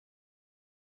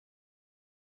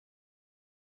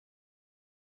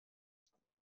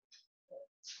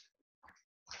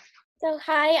So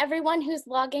hi, everyone who's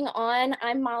logging on.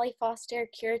 I'm Molly Foster,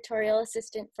 Curatorial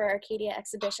Assistant for Arcadia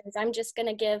Exhibitions. I'm just going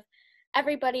to give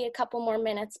everybody a couple more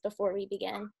minutes before we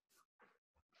begin.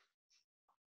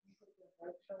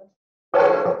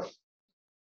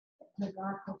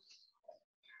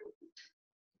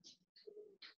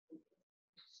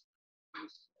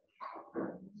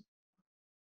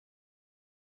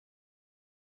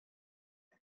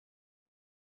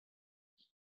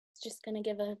 Just going to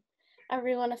give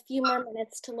everyone a few more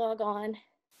minutes to log on.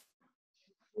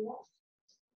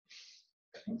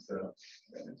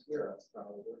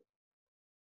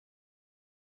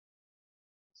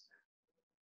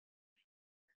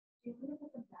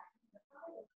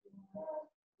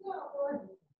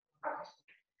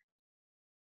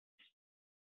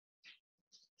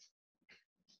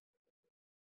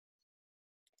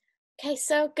 Okay,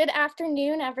 so good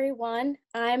afternoon, everyone.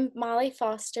 I'm Molly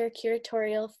Foster,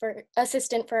 Curatorial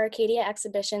Assistant for Arcadia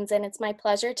Exhibitions, and it's my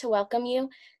pleasure to welcome you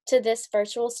to this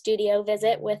virtual studio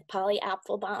visit with Polly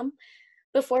Apfelbaum.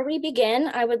 Before we begin,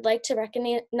 I would like to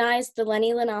recognize the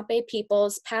Lenni Lenape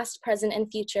peoples, past, present,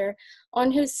 and future,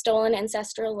 on whose stolen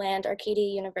ancestral land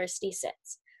Arcadia University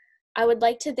sits. I would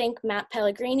like to thank Matt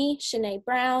Pellegrini, Shanae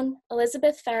Brown,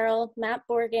 Elizabeth Farrell, Matt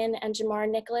Borgen, and Jamar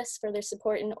Nicholas for their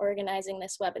support in organizing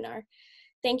this webinar.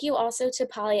 Thank you also to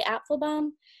Polly Apfelbaum,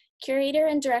 Curator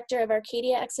and Director of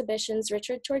Arcadia Exhibitions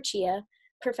Richard Torchia,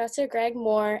 Professor Greg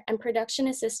Moore, and Production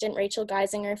Assistant Rachel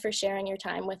Geisinger for sharing your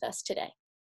time with us today.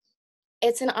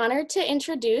 It's an honor to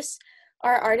introduce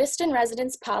our artist in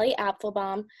residence, Polly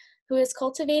Apfelbaum, who has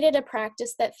cultivated a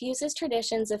practice that fuses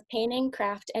traditions of painting,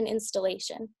 craft, and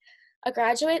installation. A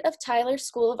graduate of Tyler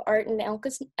School of Art in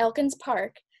Elkins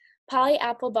Park, Polly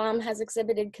Apfelbaum has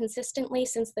exhibited consistently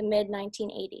since the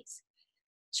mid-1980s.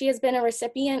 She has been a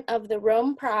recipient of the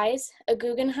Rome Prize, a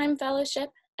Guggenheim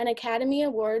Fellowship, an Academy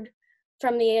Award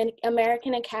from the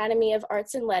American Academy of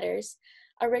Arts and Letters,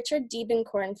 a Richard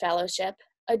Diebenkorn Fellowship,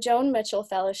 a Joan Mitchell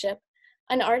Fellowship,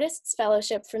 an Artists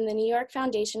Fellowship from the New York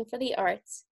Foundation for the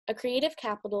Arts, a Creative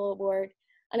Capital Award,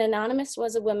 an Anonymous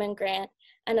Was a Woman grant,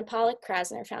 and a Pollock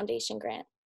Krasner Foundation grant.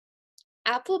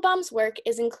 Apfelbaum's work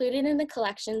is included in the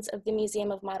collections of the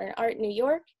Museum of Modern Art, New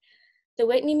York, the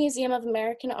Whitney Museum of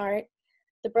American Art,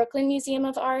 the Brooklyn Museum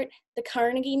of Art, the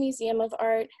Carnegie Museum of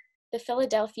Art, the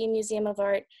Philadelphia Museum of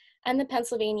Art, and the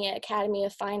Pennsylvania Academy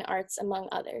of Fine Arts, among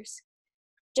others.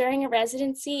 During a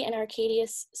residency in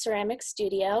Arcadia's ceramic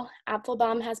studio,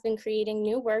 Apfelbaum has been creating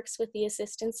new works with the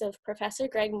assistance of Professor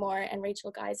Greg Moore and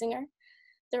Rachel Geisinger.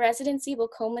 The residency will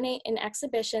culminate in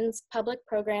exhibitions, public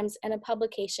programs, and a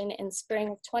publication in spring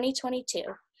of 2022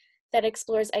 that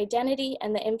explores identity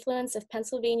and the influence of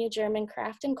Pennsylvania German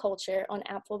craft and culture on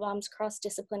Apfelbaum's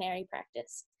cross-disciplinary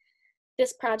practice.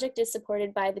 This project is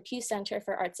supported by the Pew Center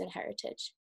for Arts and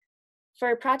Heritage.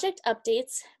 For project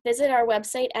updates, visit our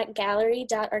website at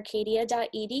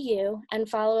gallery.arcadia.edu and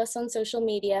follow us on social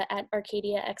media at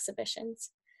Arcadia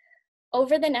Exhibitions.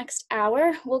 Over the next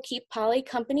hour, we'll keep Polly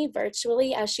company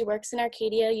virtually as she works in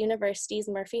Arcadia University's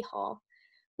Murphy Hall.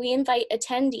 We invite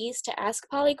attendees to ask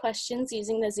Polly questions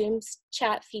using the Zoom's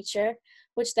chat feature,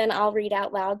 which then I'll read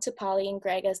out loud to Polly and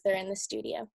Greg as they're in the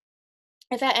studio.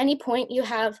 If at any point you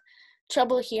have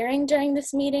trouble hearing during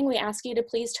this meeting, we ask you to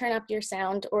please turn up your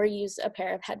sound or use a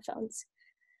pair of headphones.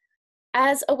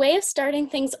 As a way of starting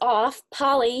things off,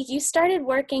 Polly, you started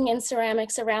working in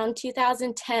ceramics around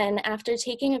 2010 after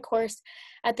taking a course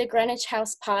at the Greenwich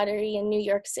House Pottery in New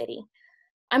York City.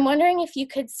 I'm wondering if you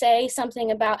could say something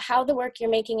about how the work you're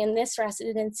making in this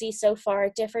residency so far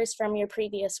differs from your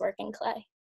previous work in clay.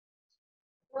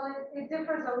 Well, it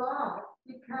differs a lot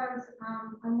because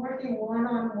I'm working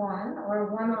one-on-one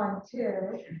or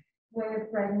one-on-two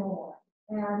with Greg Moore.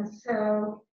 And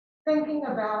so thinking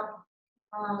about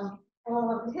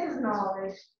all of his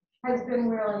knowledge has been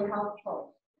really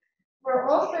helpful. We're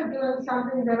also doing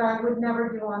something that I would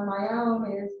never do on my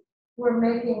own is we're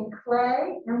making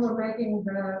clay and we're making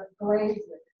the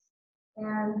glazes.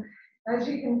 And as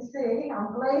you can see,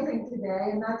 I'm glazing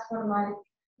today, and that's one of my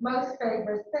most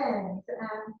favorite things.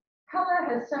 And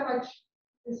color is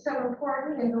so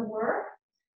important in the work.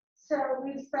 So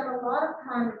we spent a lot of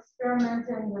time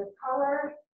experimenting with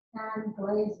color and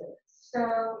glazes.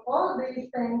 So all of these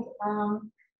things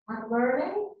I'm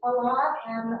learning a lot,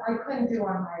 and I couldn't do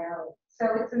on my own. So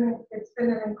it's been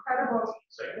an incredible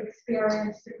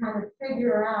experience to kind of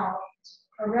figure out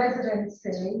a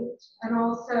residency and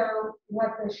also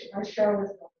what a show is going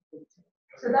to be.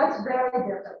 So that's very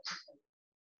different.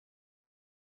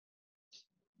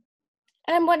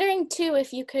 And I'm wondering too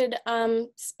if you could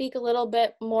speak a little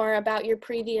bit more about your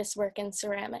previous work in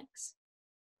ceramics.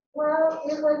 Well,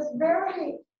 it was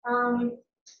very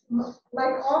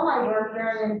like all my work,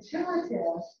 very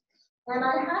intuitive. And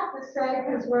I have to say,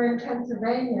 because we're in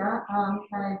Pennsylvania,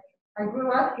 I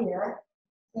grew up here,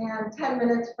 and 10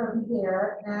 minutes from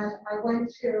here, and I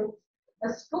went to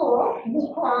a school,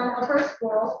 Muquan Upper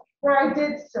School, where I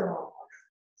did ceramics.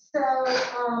 So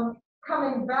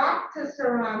coming back to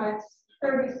ceramics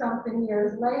 30-something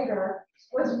years later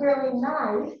was really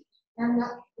nice, and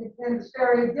it's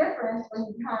very different when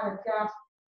you've had a gap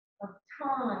of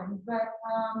time. But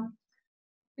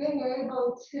being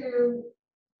able to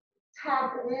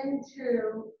tap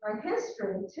into a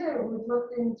history too, we've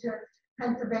looked into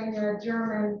Pennsylvania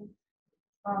German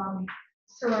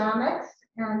ceramics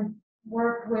and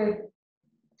worked with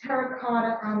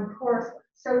terracotta and porcelain.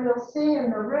 So you'll see in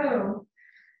the room,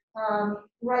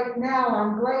 right now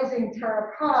I'm glazing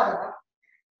terracotta,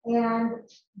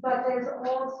 but there's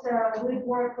also, we've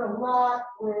worked a lot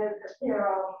with,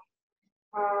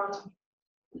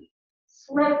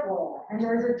 slip wool, and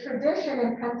there's a tradition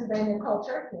in Pennsylvania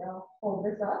culture, I'll hold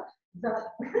this up,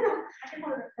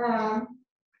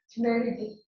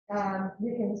 maybe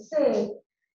you can see,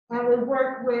 and we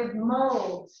work with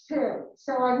molds too.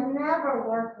 So I never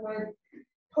worked with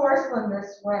porcelain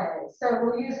this way. So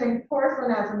we're using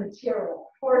porcelain as a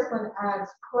material, porcelain as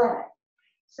clay.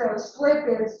 So slip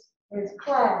is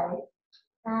clay.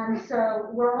 And so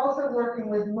we're also working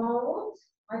with molds.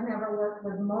 I've never worked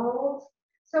with molds.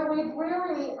 So we've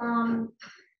really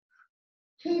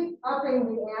keep upping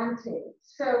the ante.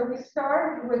 So we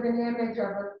started with an image of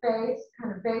a face,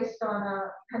 kind of based on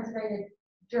a Pennsylvania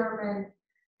German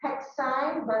hex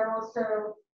sign, but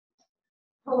also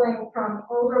pulling from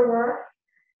older work,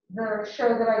 the show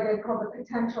that I did called The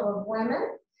Potential of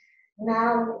Women.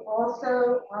 Now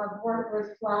also I've worked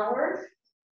with flowers.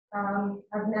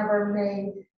 I've never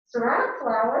made ceramic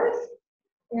flowers.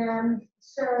 And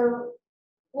so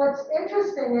what's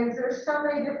interesting is there's so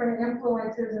many different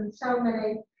influences and so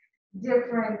many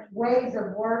different ways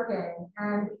of working.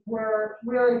 And we're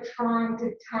really trying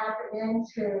to tap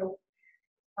into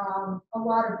a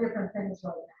lot of different things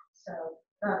right now. So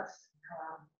that's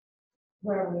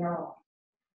where we are.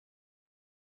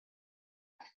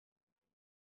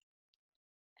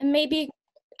 And maybe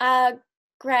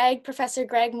Professor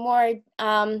Greg Moore,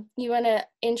 you want to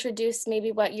introduce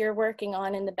maybe what you're working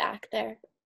on in the back there?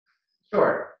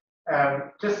 Sure. I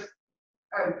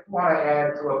want to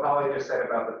add to what Polly just said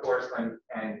about the porcelain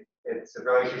and its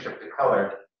relationship to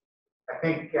color. I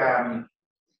think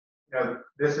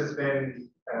this has been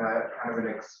kind of an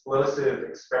explosive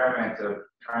experiment of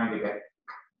trying to get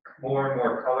more and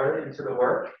more color into the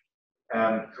work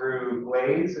through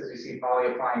glaze, as you see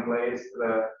Polly applying glaze to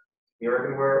the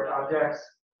earthenware objects,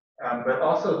 but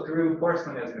also through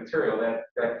porcelain as material.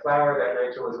 That flower that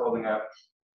Rachel was holding up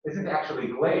isn't actually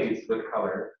glazed with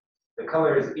color. The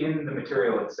color is in the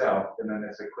material itself, and then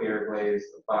there's a clear glaze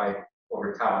applied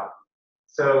over top.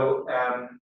 So,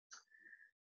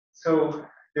 so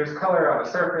there's color on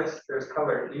the surface, there's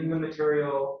color in the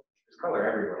material, there's color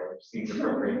everywhere, which seems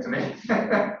appropriate to me.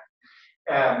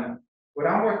 What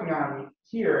I'm working on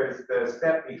here is the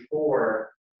step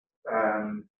before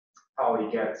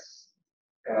Polly gets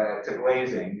to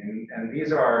glazing, and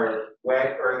these are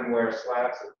wet earthenware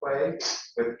slabs of clay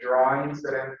with drawings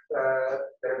that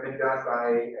have been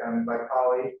done by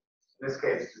Polly. In this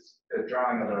case, it's a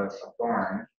drawing of a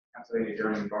barn, Pennsylvania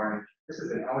German barn. This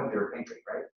is an Ellinger painting,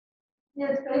 right?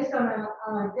 Yeah, it's based on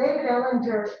David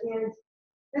Ellinger.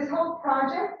 This whole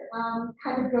project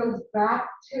kind of goes back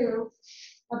to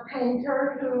a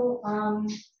painter who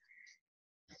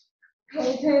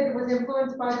was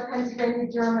influenced by the Pennsylvania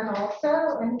German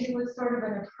also, and he was sort of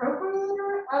an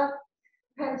appropriator of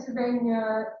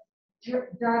Pennsylvania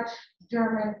Dutch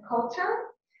German culture.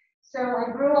 So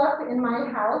I grew up in my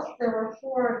house. There were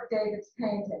 4 of David's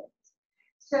paintings.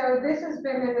 So this has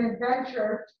been an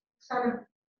adventure, sort of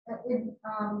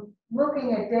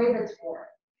looking at David's work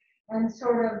and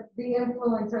sort of the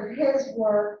influence of his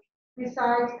work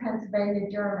besides Pennsylvania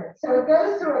German. So it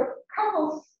goes through a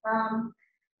couple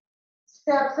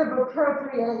steps of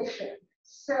appropriation.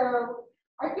 So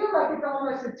I feel like it's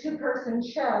almost a 2-person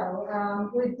show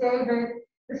with David,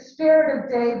 the spirit of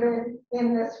David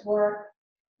in this work,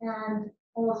 and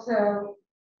also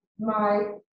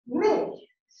me.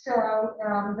 So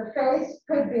the face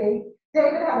could be,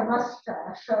 David had a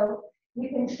mustache, so you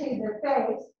can see the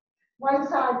face. One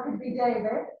side could be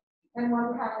David, and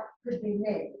one side could be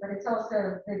me, but it's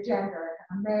also the gender,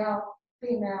 a male,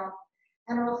 female,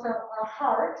 and also a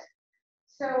heart.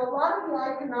 So a lot of the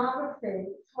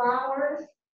iconography, flowers,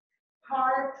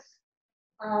 hearts,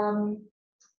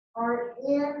 are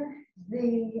in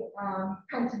the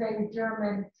Pennsylvania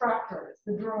German fractals,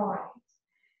 the drawings.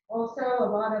 also a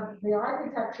lot of the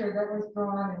architecture that was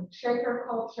drawn in Shaker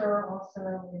culture, also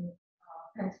in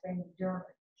Pennsylvania,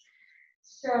 Germany.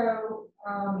 So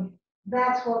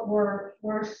that's what we're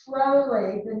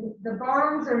slowly, the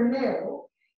barns are new,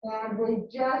 and we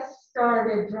just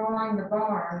started drawing the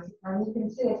barns. And you can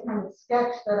see it's kind of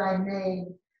sketch that I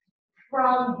made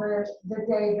from the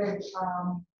David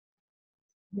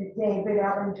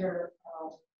Ellinger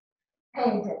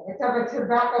painting. It's of a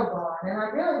tobacco barn, and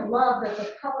I really love that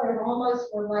the colors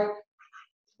almost were like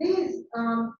these.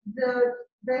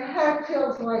 The head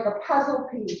feels like a puzzle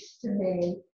piece to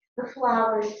me. The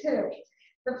flowers too.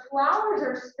 The flowers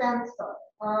are stenciled.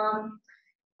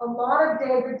 A lot of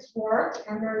David's work,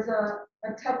 and there's a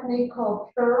technique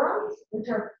called thurums,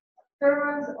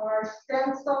 thurums are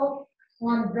stenciled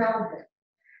on velvet.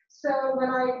 So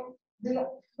the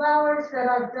flowers that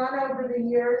I've done over the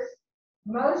years,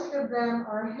 most of them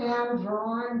are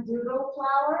hand-drawn doodle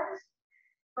flowers,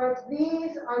 but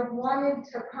these I wanted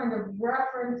to kind of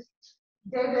reference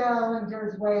David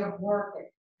Ellinger's way of working.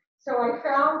 So I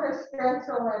found a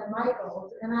stencil at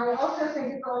Michael's, and I also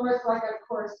think it's almost like a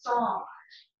corsage.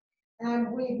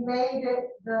 And we've made it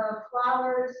the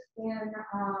flowers in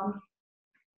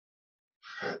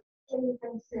you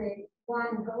can see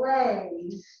one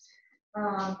glazed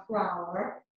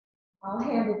flower. I'll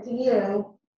hand it to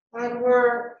you. And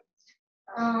we're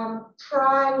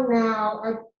trying now,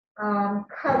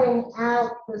 cutting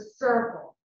out the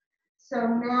circle. So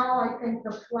now I think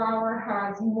the flower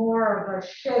has more of a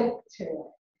shape to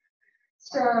it.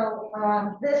 So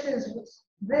this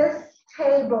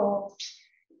table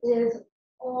is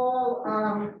all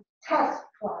test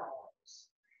flowers.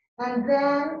 And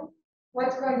then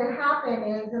what's going to happen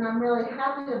is, and I'm really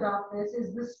happy about this,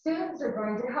 is the students are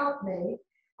going to help me,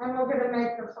 and we're going to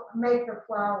make the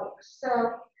flowers.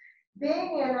 So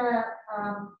being in a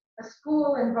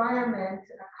school environment,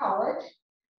 a college,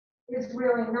 is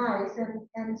really nice.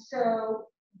 And so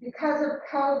because of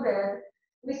COVID,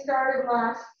 we started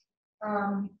last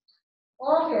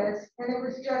August, and it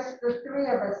was just the three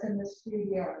of us in the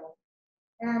studio.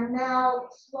 And now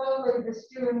slowly the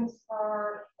students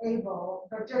are able,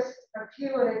 but just a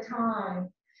few at a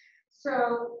time.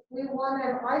 So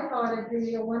I thought it'd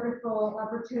be a wonderful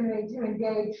opportunity to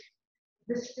engage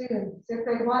the students if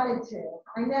they wanted to.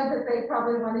 I know that they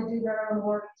probably want to do their own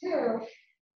work too,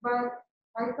 but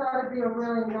I thought it'd be a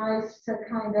really nice to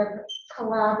kind of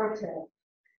collaborative.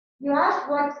 You asked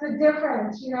what's the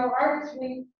difference? You know, artists,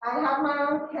 I have my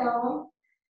own kiln.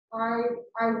 I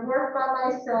work by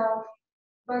myself,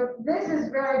 but this is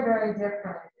very, very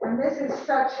different. And this is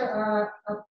such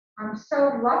I'm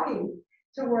so lucky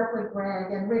to work with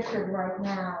Greg and Richard right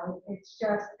now. It's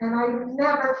just, and I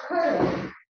never could have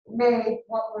made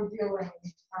what we're doing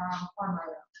on my own.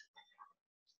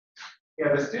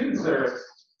 Yeah, the students are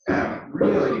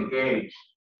really engaged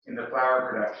in the flower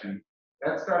production.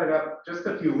 That started up just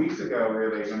a few weeks ago,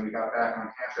 really, when we got back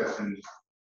on campus, and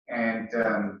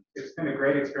it's been a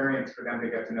great experience for them to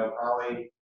get to know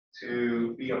Polly,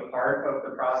 to be a part of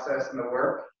the process and the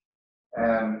work,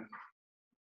 and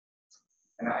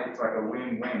it's like a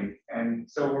win-win. And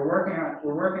so we're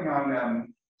working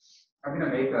on. I'm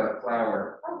going to make a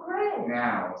flower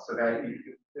now, so that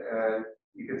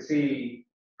you could see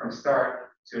from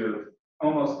start to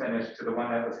almost finish to the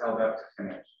one that was held up to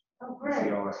finish. Oh, great.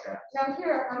 See all the steps. Now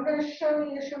here, I'm going to show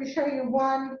you, should we show you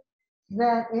one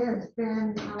that has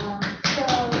been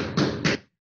shown.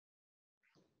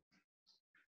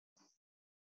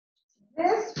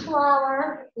 This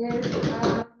flower is,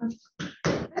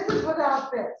 this is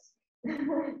without this.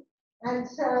 And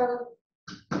so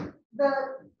the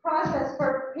process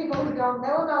for people who don't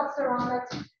know about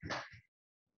ceramics,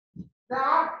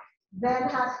 that then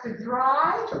has to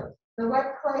dry. The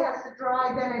wet clay has to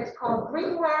dry, then it's called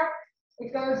greenware.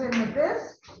 It goes into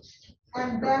this,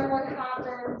 and then what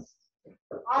happens,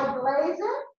 I glaze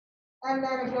it, and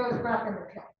then it goes back in the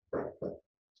kiln.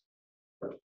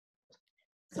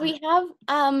 So we have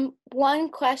one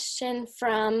question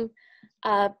from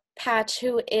Patch,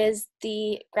 who is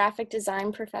the graphic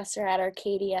design professor at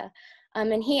Arcadia.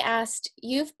 And he asked,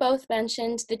 you've both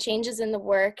mentioned the changes in the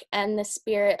work and the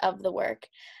spirit of the work.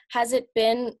 Has it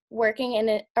been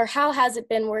working how has it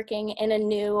been working in a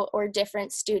new or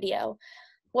different studio?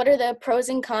 What are the pros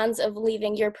and cons of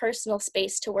leaving your personal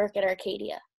space to work at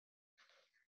Arcadia?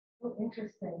 Oh,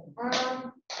 interesting.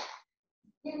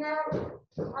 You know,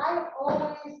 I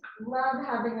always love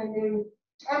having a new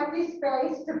empty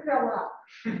space to fill up.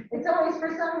 It's always, for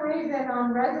some reason,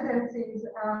 on residencies,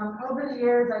 over the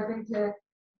years, I've been to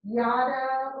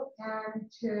Yaddo and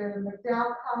to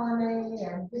McDowell Colony,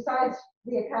 and besides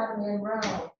the Academy in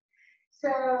Rome.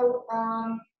 So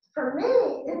for me,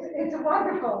 it's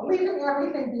wonderful, leaving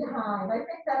everything behind. I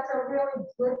think that's a really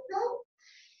good thing.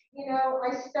 You know,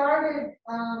 I started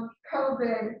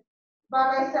COVID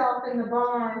by myself in the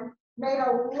barn, made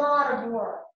a lot of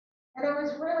work. And it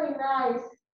was really nice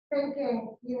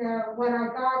thinking, you know, when I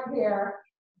got here,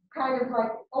 kind of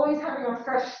like always having a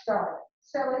fresh start.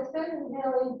 So it's been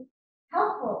really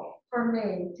helpful for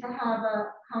me to have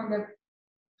a kind of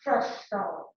fresh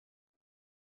start.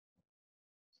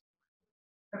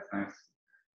 That's nice.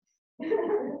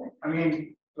 I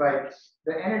mean, like,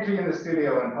 the energy in the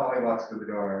studio when Polly walks through the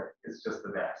door is just the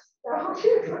best. Oh,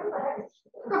 she's so nice.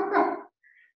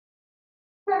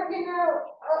 But, you know,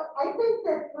 I think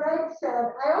that Greg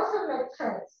said, I also make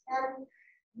prints, and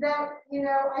that, you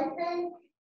know, I think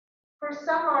for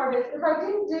some artists, if I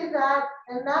didn't do that,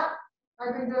 and that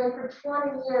I've been doing for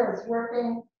 20 years,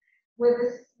 working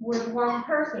with one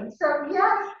person. So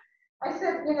yes, I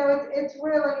said, you know, it's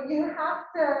really, you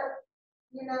have to,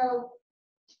 you know,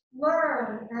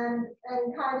 learn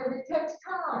and kind of, it takes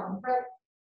time, but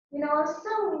you know, I'm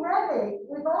so ready.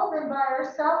 We've all been by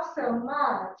ourselves so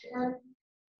much, and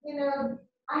you know,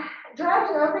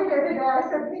 driving over here today, I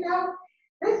said, you know,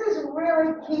 this is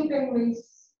really keeping me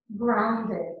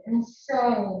grounded and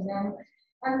sane,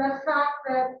 and the fact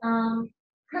that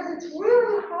because it's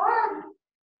really hard,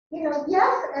 you know,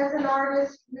 yes, as an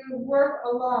artist, you work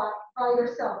a lot by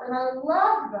yourself, and I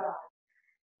love that,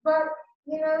 but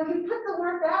you know, you put the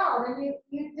work out, and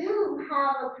you do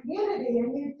have a community,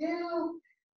 and you do,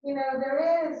 you know,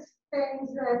 there is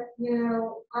things that, you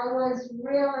know, I was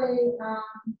really,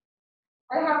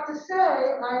 I have to say,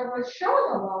 I was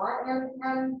showing a lot,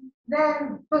 and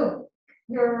then boom,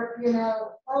 you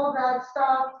know, all that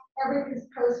stuff, everything's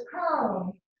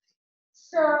postponed.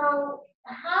 So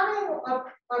having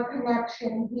a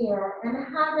connection here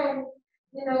and having,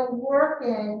 you know,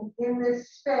 working in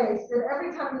this space, that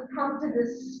every time you come to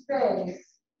this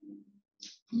space,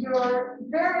 you're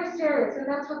very serious, and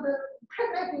that's what the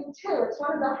printmaking too. It's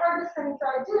one of the hardest things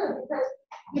I do because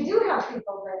you do have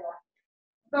people there.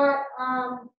 But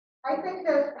I think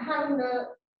that having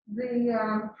the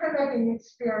printmaking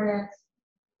experience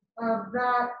of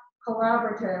that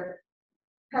collaborative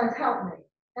has helped me,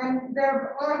 and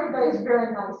everybody's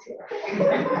very nice here.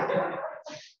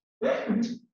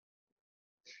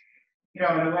 You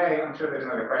know, in a way, I'm sure there's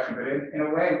another question, but in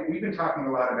a way, we've been talking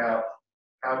a lot about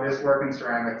how this work in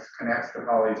ceramics connects to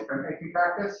Polly's printmaking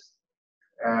practice.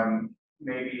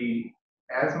 Maybe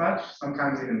as much,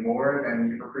 sometimes even more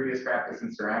than your previous practice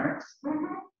in ceramics.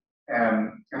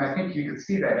 And I think you could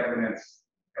see that evidence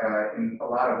in a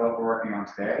lot of what we're working on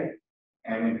today.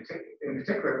 And in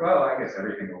particular, well, I guess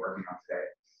everything we're working on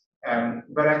today.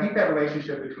 But I think that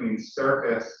relationship between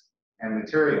surface and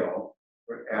material,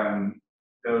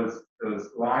 those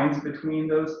lines between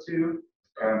those two,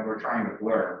 we're trying to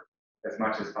blur as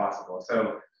much as possible.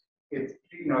 So it's,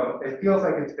 you know, it feels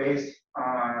like it's based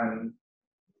on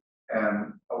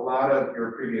a lot of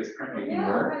your previous printmaking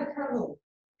work. Totally.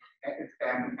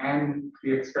 And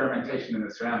the experimentation in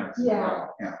the ceramics. Yeah. As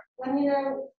well. Yeah. And you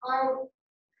know, I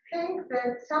think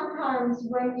that sometimes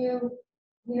when you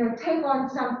know, take on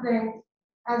something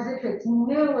as if it's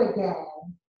new again,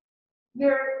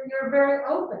 you're very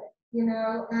open, you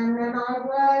know. And then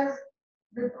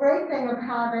the great thing of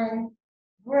having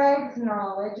Greg's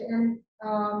knowledge, and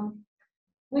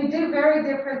we do very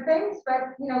different things,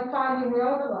 but you know, finding the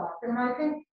overlap. And I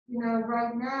think, you know,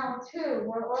 right now too,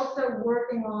 we're also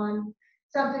working on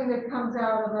something that comes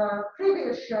out of a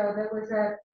previous show that was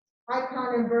at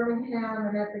Icon in Birmingham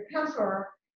and at the Kemper,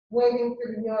 waiting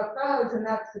for the UFOs, and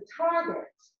that's the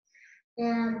targets.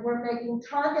 And we're making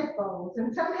target bowls,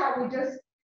 and somehow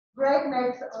Greg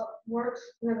works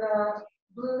with a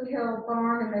Blue Hill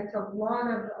barn and makes a lot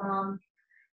of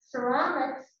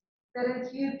ceramics that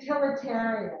is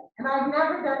utilitarian. And I've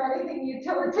never done anything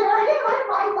utilitarian in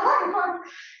my life.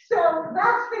 So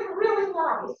that's been really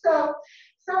nice. So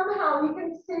somehow you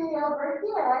can see over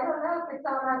here, I don't know if it's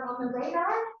on the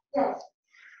radar. Yes.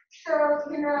 So,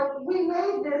 you know, we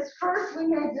made this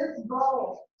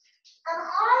bowl. And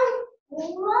I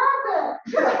love it.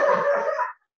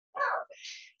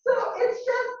 So it's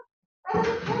just, and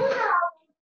it came out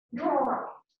drawing.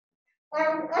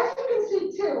 And as you can see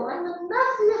too, I'm the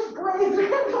messiest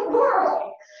glazer in the world.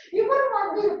 You wouldn't want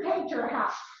me to paint your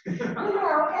house, you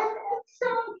know. And so,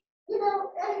 you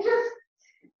know, and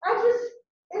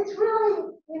it's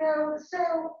really, you know. So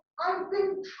I've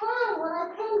been trying when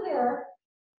I came here.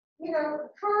 You know,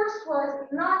 first was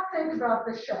not think about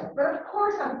the show, but of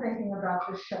course I'm thinking about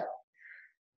the show.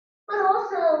 But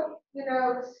also, you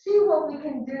know, see what we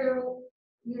can do,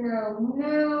 you know,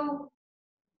 new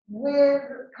with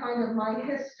kind of my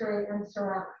history and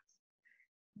ceramics.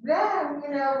 Then,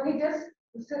 we just,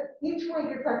 so each week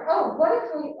it's like, oh, what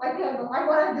if I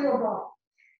want to do a ball,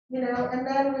 and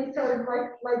then we sort of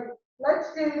like,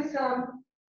 let's do some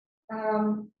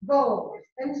bowls.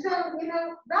 And so,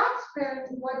 that's been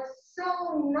what's so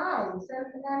nice.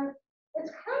 And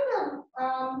it's kind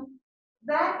of,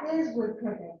 that is with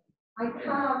cooking.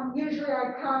 Usually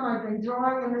I've been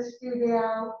drawing in the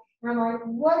studio, and I'm like,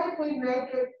 what if we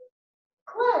make it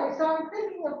clay? So I'm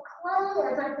thinking of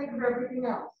clay as I think of everything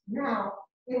else. Now,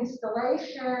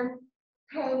 installation,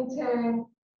 painting,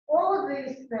 all of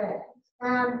these things.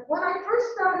 And when I first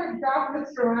started back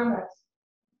with ceramics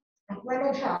at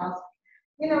Lineage House,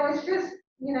 it's just,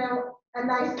 a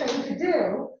nice thing to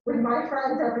do with my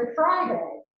friends every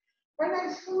Friday. And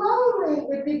then slowly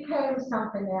it became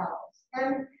something else.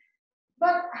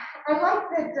 But I like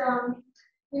that,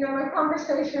 my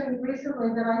conversation recently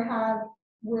that I had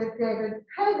with David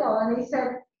Pagel, and he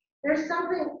said, there's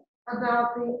something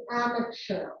about the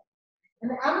amateur.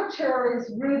 And the amateur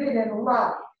is rooted in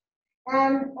love,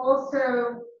 and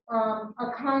also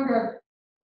a kind of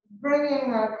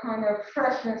bringing a kind of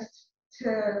freshness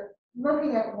to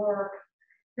looking at work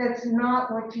that's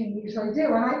not what you usually do.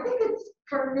 And I think it's,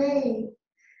 for me,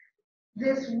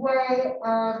 this way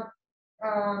of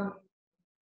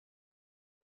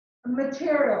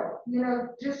material,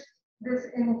 just this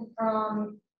in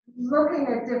looking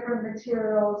at different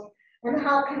materials and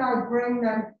how can I bring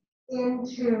them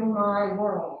into my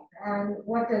world and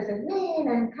what does it mean,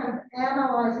 and kind of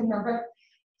analyzing them. But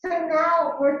so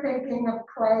now we're thinking of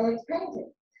clay as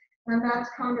painting, and that's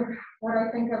kind of what I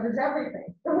think of as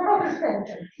everything. The world is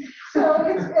painting. So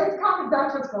it's kind of,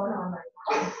 that's what's going on right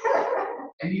now.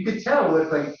 And you could tell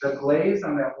with like the glaze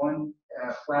on that one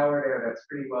flower there that's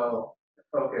pretty well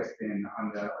focused in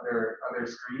on the other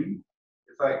screen.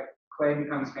 It's like clay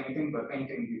becomes painting, but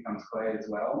painting becomes clay as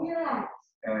well. Yes.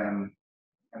 And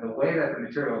the way that the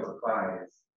materials apply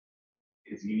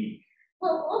is unique.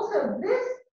 Well, also this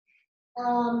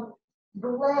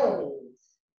glaze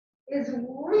is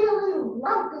really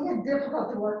lumpy and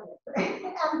difficult to work with.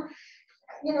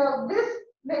 And this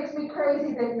makes me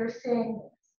crazy that you're seeing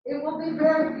this. It will be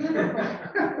very beautiful.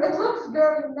 It looks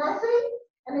very messy,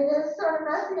 and it is sort of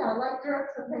messy. I like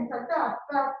drips and things like that,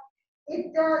 but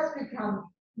it does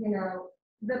become,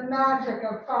 the magic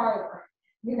of fire.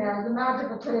 The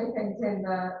magic of putting things in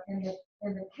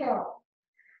the kiln.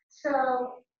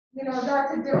 So,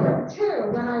 that's a different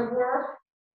too.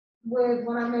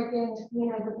 When I'm making,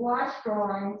 the gouache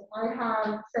drawings, I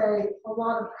have, say, a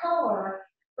lot of color,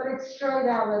 but it's straight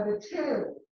out of the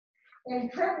tube. In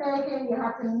printmaking, you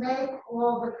have to make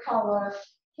all the color.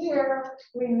 Here,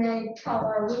 we made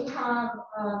color. We have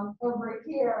over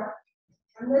here,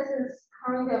 and this is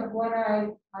kind of what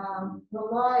I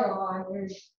rely on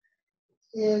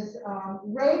is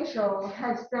Rachel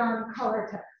has done color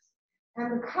tests.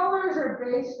 And the colors are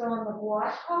based on the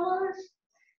gouache colors.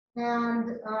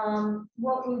 And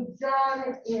what we've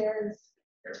done is,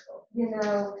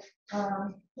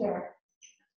 here.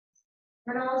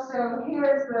 And also,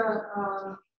 here's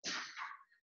the,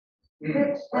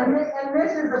 and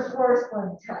this is a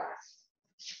porcelain test.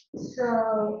 So,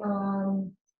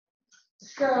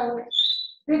 so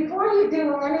before you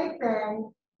do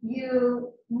anything,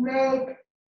 you make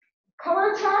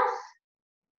color tests,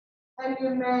 and you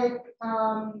make,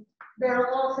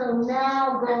 they're also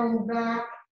now going back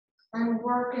and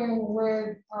working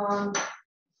with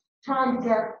trying to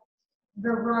get the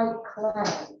right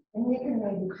clay. And you can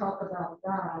maybe talk about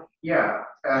that. Yeah,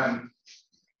 I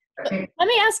think. Let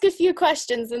me ask a few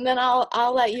questions, and then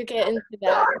I'll let you get into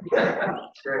that.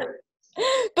 Sure.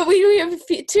 But we have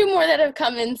two more that have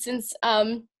come in since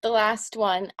the last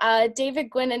one. David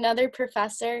Gwynn, another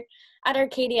professor at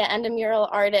Arcadia and a mural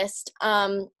artist,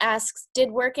 asks,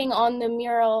 did working on the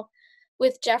mural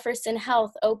with Jefferson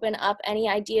Health open up any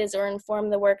ideas or inform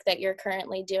the work that you're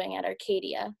currently doing at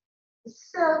Arcadia?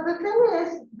 So the thing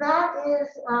is, that is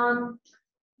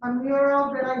a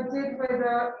mural that I did with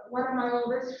one of my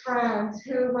oldest friends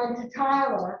who went to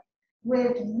Tyler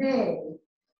with me.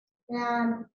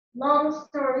 And long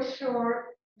story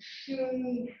short,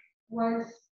 she was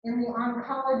in the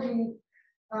oncology,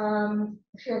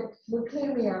 she had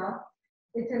leukemia.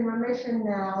 It's in remission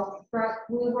now, but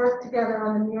we worked together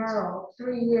on the mural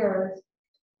 3 years.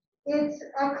 It's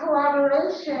a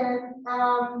collaboration.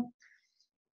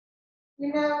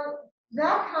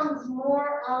 That comes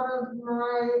more out of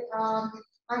my,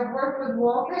 I've worked with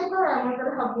wallpaper, and we're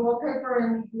going to have wallpaper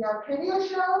in the Arcadia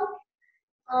show.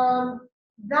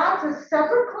 That's a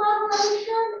separate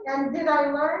collaboration, and did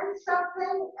I learn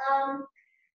something?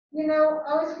 you know,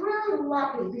 I was really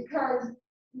lucky because,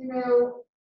 you know,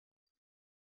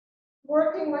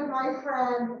 working with my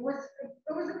friend it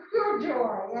was a pure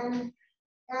joy, and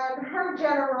her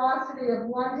generosity of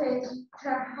wanting to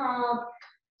have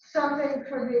something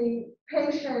for the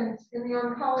patients in the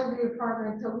oncology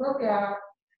department to look at.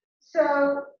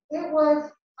 So it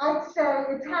was, I'd say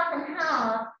it's half and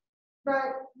half,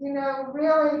 but you know,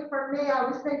 really for me, I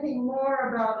was thinking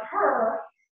more about her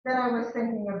than I was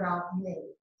thinking about me.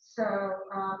 So,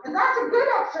 and that's a good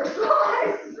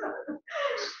exercise.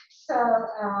 So,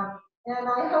 and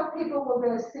I hope people will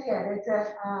go see it. It's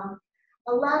at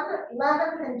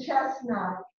 11th and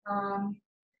Chestnut,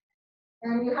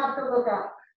 and you have to look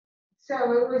up. So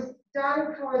it was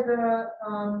done for the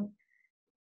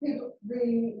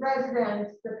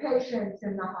residents, the patients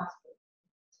in the hospital.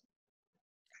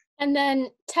 And then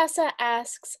Tessa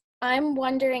asks, I'm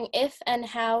wondering if and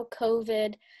how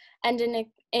COVID and an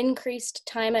increased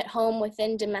time at home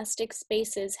within domestic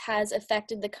spaces has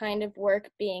affected the kind of work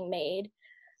being made.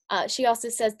 She also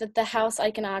says that the house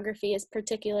iconography is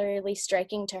particularly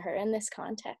striking to her in this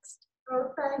context.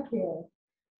 Oh, thank you.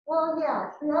 Well,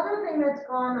 yes, the other thing that's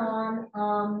gone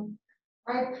on,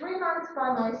 I had 3 months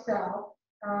by myself,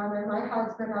 and my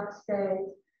husband upstate.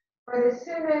 But as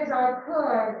soon as I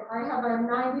could, I have a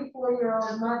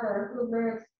 94-year-old mother who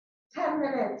lives 10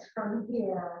 minutes from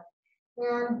here.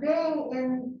 And being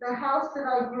in the house that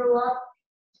I grew up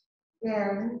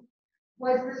in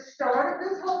was the start of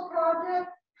this whole project.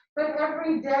 But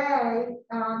every day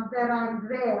that I'm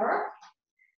there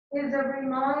is a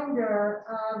reminder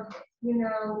of, you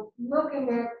know, looking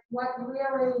at what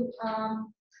really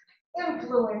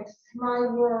influenced my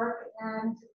work,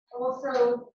 and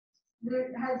also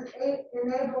it has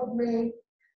enabled me,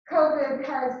 COVID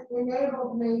has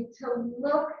enabled me to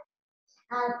look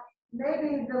at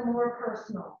maybe the more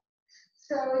personal.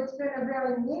 So it's been a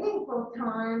very meaningful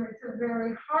time. It's a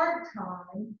very hard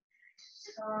time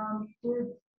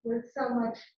with so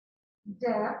much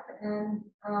death, and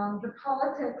the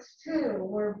politics too,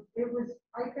 where it was,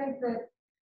 I think that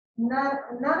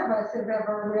none of us have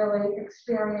ever really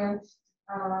experienced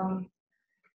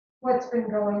what's been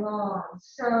going on.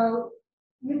 So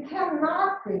you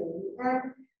cannot be,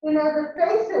 and you know, the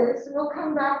faces, we'll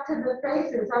come back to the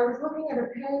faces. I was looking at a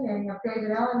painting of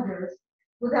David Ellinger's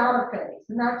without a face,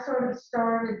 and that sort of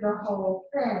started the whole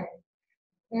thing.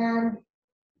 And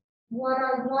what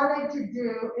I wanted to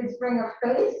do is bring a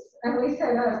face, and we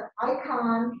said an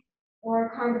icon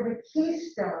or kind of a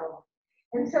keystone.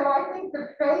 And so I think the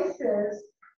faces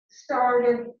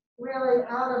started really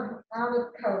out of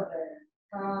COVID,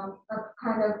 of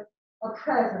kind of a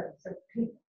presence of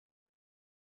people.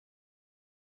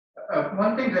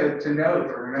 One thing to note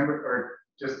or remember, or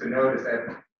just to note, is that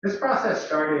this process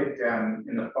started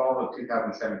in the fall of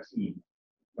 2017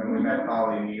 when we met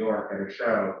Polly in New York at a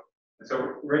show. And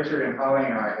so Richard and Polly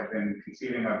and I have been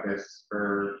conceiving of this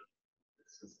for,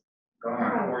 this is going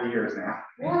on 4 years now.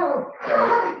 Whoa,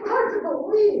 God, it's hard to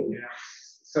believe. Yeah.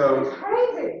 So it's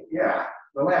crazy. Yeah,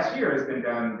 the last year has been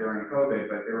done during COVID,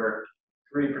 but there were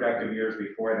 3 productive years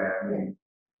before that. And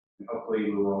hopefully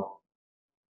we will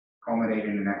culminate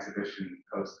in an exhibition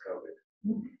post-COVID.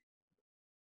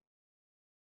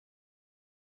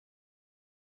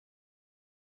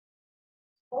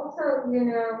 Also, you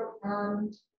know,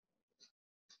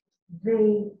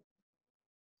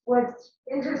 what's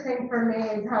interesting for me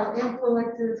is how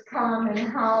influences come, and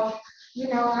how, you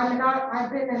know,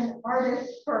 I've been an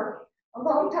artist for a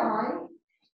long time,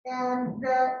 and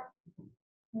that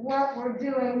what we're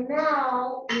doing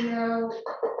now, you know,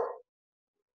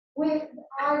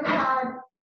 I've had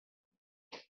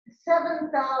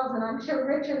 7,000, I'm sure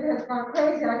Richard has gone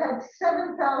crazy, I've had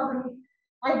 7,000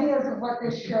 ideas of what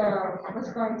this show was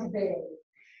going to be.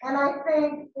 And I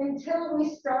think until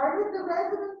we started the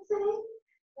residency,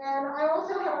 and I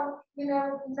also have, you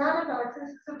know, none of us, this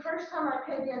is the first time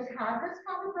Arcadia has had this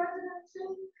kind of residency.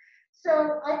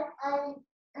 So I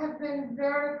have been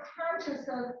very conscious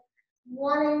of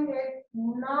wanting it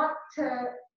not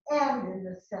to end in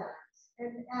the sense.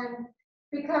 And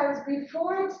because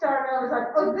before it started, I was like,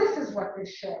 oh, this is what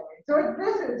this show is, or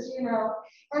this is, you know,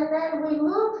 and then we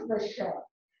moved the show.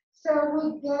 So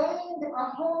we gained a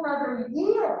whole other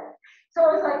year. So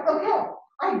I was like, okay,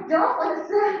 I don't want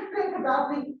to think about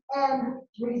the end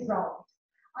result.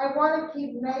 I want to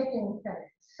keep making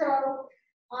things. So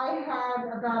I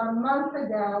had about a month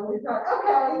ago, we thought,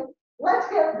 okay, let's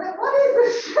get, what is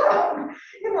this show?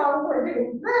 You know, we're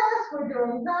doing this, we're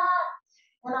doing that.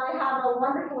 And I have a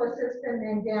wonderful assistant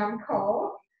named Dan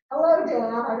Cole. Hello,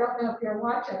 Dan. I don't know if you're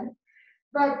watching.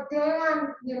 But Dan,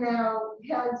 you know,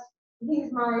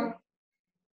 he's my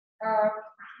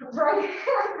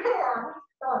right-hand man,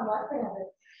 so I'm left-handed.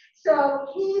 So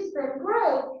he's been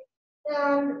great,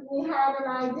 and we had an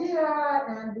idea,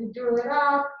 and we drew it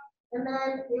up, and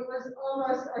then it was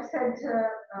almost, I said to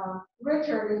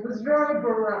Richard, it was very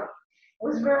baroque. It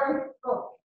was very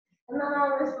full. And then I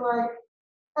was like,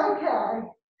 okay,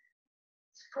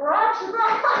 scratch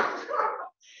that.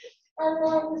 And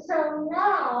then, so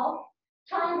now,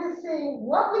 trying to see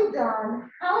what we've done,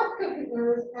 how it could be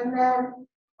used, and then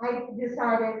I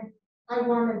decided I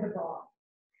wanted the ball.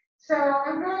 So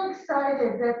I'm very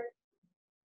excited that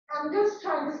I'm just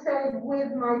trying to say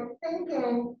with my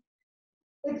thinking,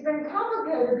 it's been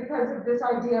complicated because of this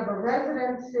idea of a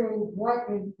residency, what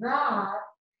is that,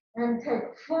 and take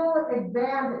full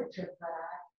advantage of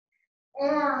that,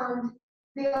 and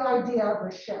the idea of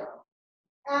a show,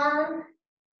 and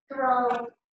throw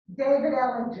David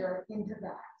Ellinger into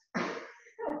that.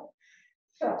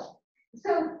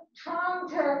 So trying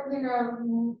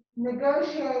to,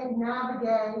 negotiate,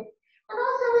 navigate, and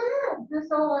also it is this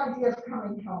whole idea of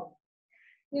coming home.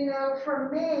 For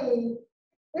me,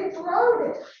 it's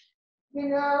loaded.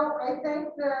 I think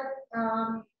that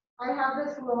I have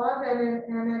this love,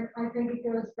 and I think it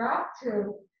goes back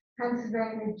to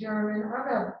Pennsylvania German of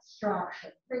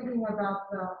abstraction, thinking about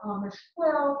the Amish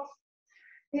quilts.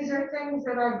 These are things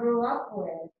that I grew up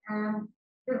with, and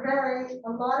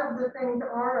a lot of the things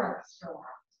are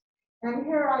abstract. And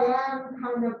here I am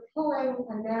kind of pulling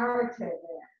a narrative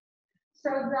in. So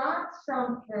that's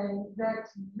something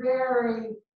that's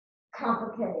very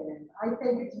complicated. I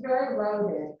think it's very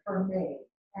loaded for me.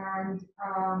 And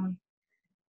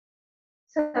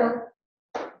so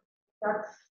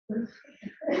that's,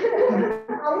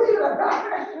 I'll leave it at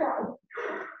that.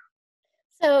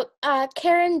 So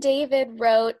Karen David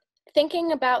wrote,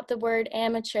 thinking about the word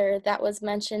amateur that was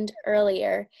mentioned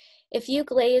earlier, if you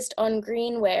glazed on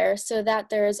greenware so that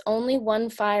there is only one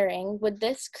firing, would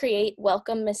this create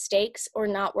welcome mistakes or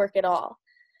not work at all?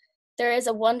 There is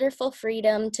a wonderful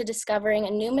freedom to discovering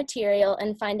a new material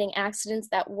and finding accidents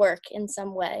that work in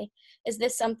some way. Is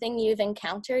this something you've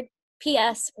encountered?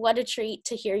 P.S. What a treat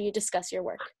to hear you discuss your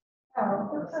work. Oh,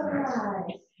 that's so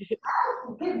nice.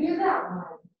 I'll give you that one.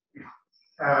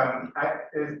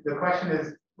 The question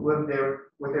is, would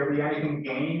there be anything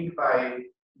gained by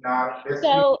not this?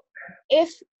 So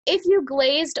if you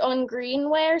glazed on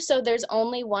greenware so there's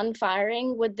only one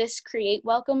firing, would this create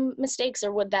welcome mistakes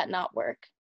or would that not work?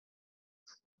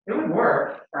 It would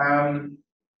work. I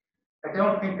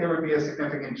don't think there would be a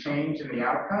significant change in the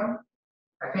outcome.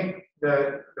 I think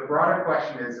the broader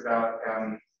question is about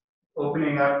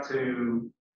opening up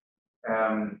to, I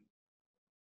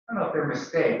don't know if they're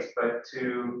mistakes, but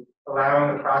to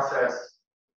allowing the process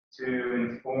to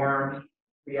inform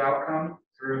the outcome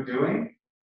through doing.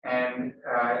 And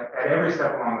at every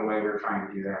step along the way, we're trying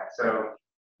to do that. So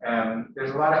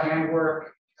there's a lot of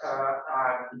handwork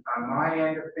on my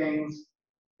end of things.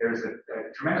 There's a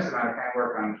tremendous amount of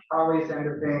handwork on Polly's end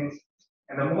of things.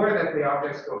 And the more that the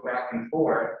objects go back and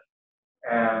forth,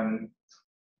 and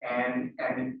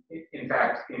in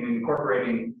fact, in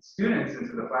incorporating students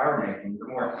into the flower making, the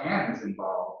more hands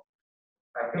involved,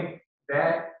 I think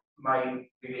that might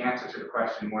be the answer to the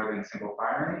question more than single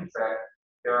firing, is that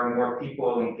there are more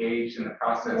people engaged in the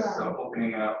process of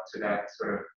opening up to that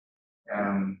sort of,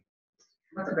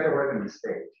 what's a better word than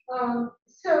mistake?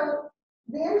 So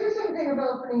the interesting thing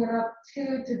about opening it up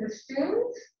to the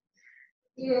students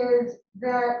is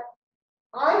that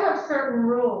I have certain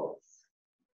rules.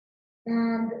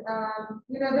 And,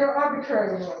 they're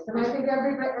arbitrary rules, and I think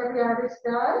every artist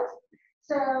does.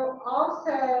 So I'll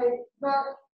say,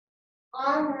 but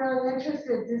I'm really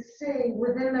interested to see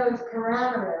within those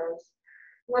parameters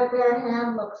what their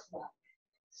hand looks like.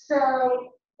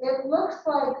 So it looks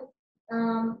like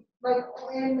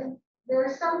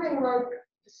there's something like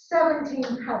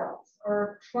 17 petals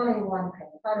or 21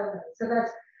 petals, I don't know. So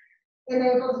that's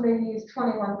enables me to use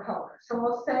 21 colors. So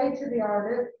I'll say to the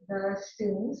artist, the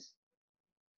students,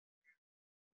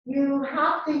 you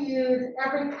have to use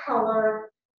every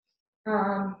color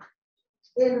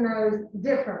in those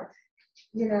different,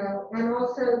 and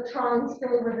also try and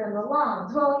stay within the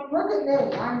lines. Well, look at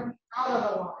me, I'm out of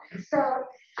the line. So,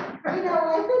 I think I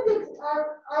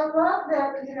love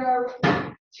that,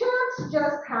 chance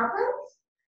just happens,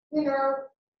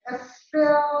 a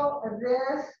spill, a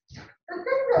this. The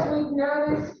thing that we've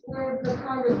noticed with the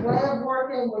kind of way of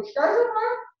working, which doesn't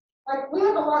work, like we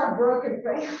have a lot of broken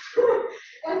things.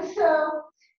 And so,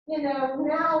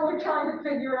 now we're trying to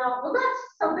figure out, well,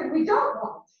 that's something we don't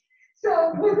want.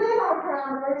 So within our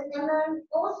parameters, and then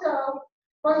also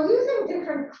by using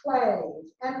different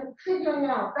clays and figuring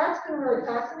out, that's been really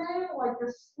fascinating, like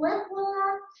the split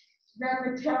ware.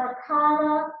 then the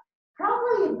terracotta.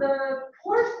 Probably the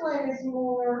porcelain is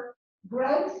more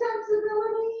gray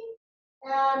sensibility,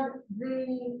 and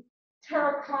the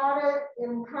terracotta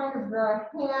in kind of the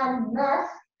hand mess.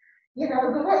 You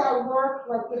know, the way I work,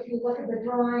 like if you look at the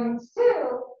drawings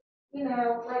too, you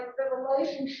know, like the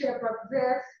relationship of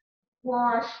this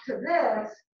wash to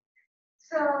this.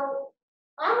 So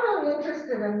I'm really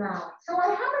interested in that. So I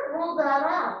haven't ruled that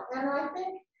out. And I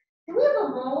think, do we have a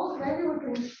mold? Maybe we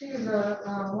can see the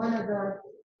one of the,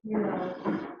 you know.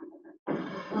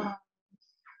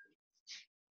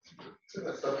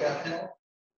 Let's look at them.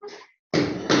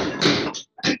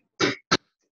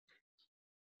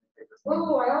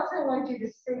 Oh, I also want you to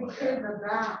see too the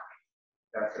back.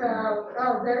 So,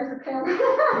 oh, there's the camera.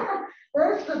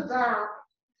 There's the back.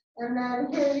 And then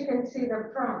here you can see the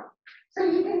front. So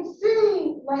you can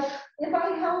see, like, if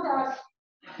I held up,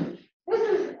 this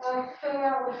is a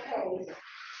Hale case.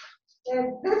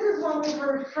 And this is when we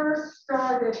were first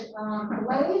started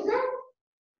glazing.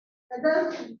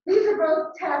 And these are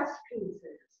both test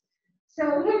pieces.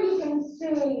 So here you can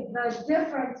see the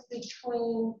difference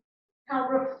between how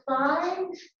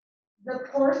refined the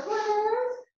porcelain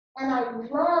is, and I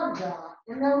love that.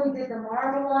 And then we did the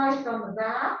marbleized on the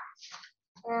back,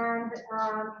 and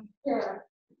here.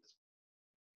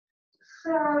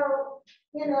 So,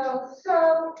 you know,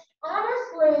 so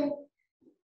honestly,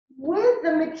 with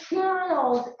the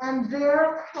materials and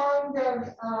their kind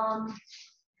of,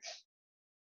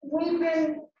 we've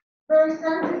been very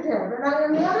sensitive.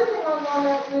 And the other thing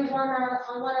I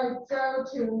want to go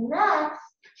to next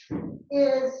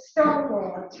is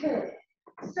stoneware too.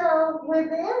 So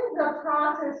within the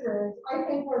processes, I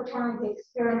think we're trying to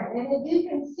experiment. And if you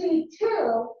can see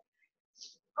too,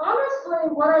 honestly,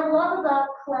 what I love about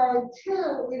clay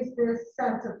too is this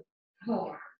sense of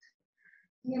hand.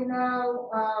 You know,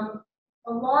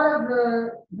 a lot of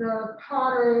the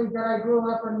pottery that I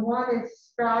grew up in, one is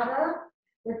spata,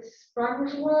 it's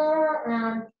spongeware,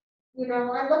 and you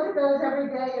know, I look at those every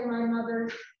day in my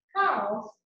mother's house.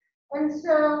 And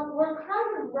so we're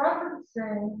kind of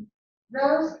referencing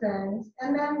those things.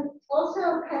 And then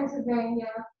also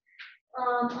Pennsylvania,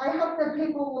 I hope that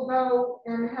people will go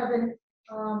and have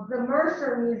the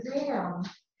Mercer Museum,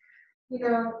 you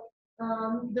know,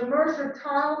 the Mercer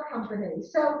Tile Company.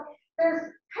 So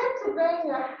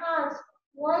Pennsylvania has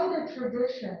quite a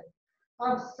tradition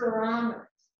of ceramics.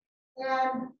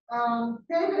 And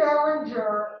David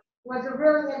Ellinger was a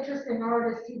really interesting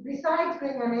artist. He, besides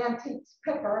being an antiques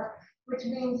picker, which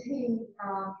means he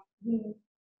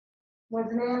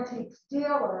was an antiques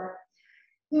dealer,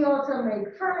 he also made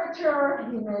furniture,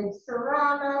 he made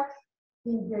ceramics,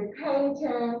 he did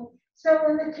painting. So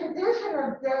in the tradition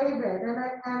of David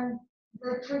and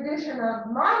the tradition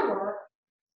of my work,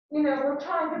 you know, we're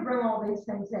trying to bring all these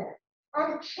things in.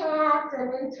 And chant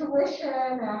and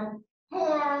intuition and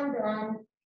hand and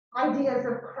ideas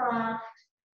of craft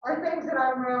are things that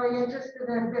I'm really interested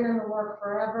in, been in the work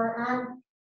forever. And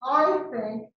I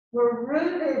think we're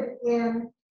rooted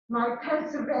in my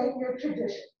Pennsylvania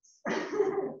traditions.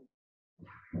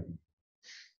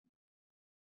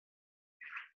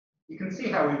 You can see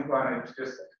how we want to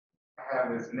just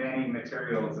have as many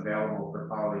materials available for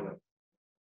Polly to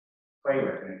play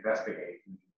with and investigate,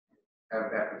 and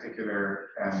have that particular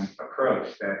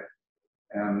approach that,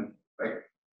 like,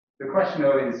 the question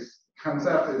always comes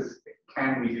up is,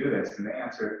 can we do this? And the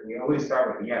answer, we always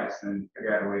start with yes and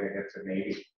figure out a way to get to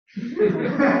maybe.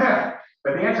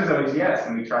 But the answer is always yes,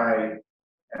 and we try,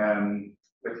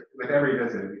 with every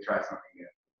visit, we try something new.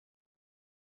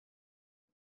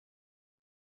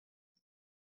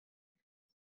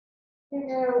 You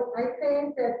know, I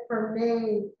think that for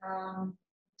me,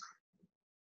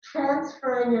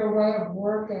 transferring your way of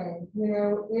working, you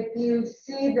know, if you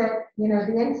see that, you know,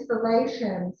 the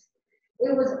installations,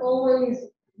 it was always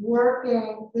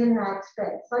working in that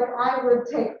space. Like I would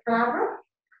take fabric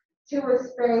to a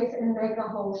space and make a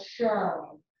whole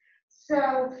show.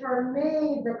 So for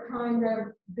me, the kind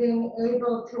of being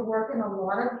able to work in a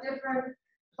lot of different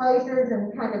places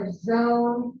and kind of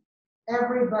zone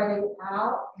everybody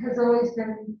out has always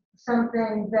been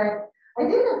something that I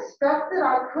didn't expect that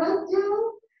I could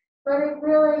do, but it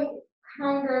really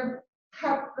kind of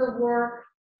kept the work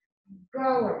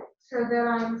going so that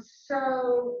I'm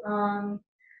so,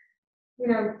 you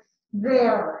know,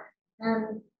 there.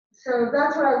 And so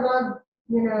that's what I love,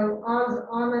 you know,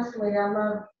 honestly, I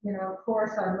love, you know, of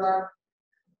course I love,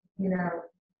 you know,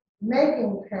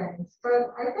 making things,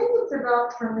 but I think it's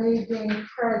about, for me, being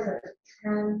present.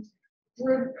 And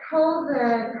with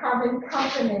COVID having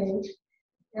company,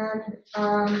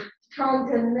 and trying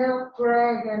to milk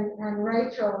Greg and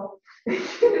Rachel,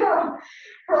 you know,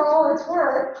 for all it's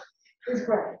worth, is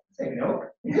great. Say milk?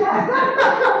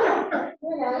 Yeah.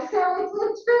 You know, so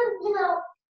it's been, you know,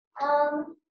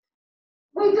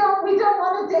 we don't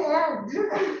want it to end.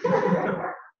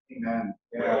 Amen.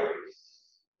 Yeah.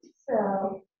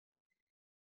 So.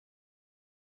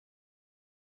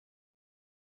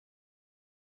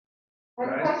 Can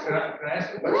I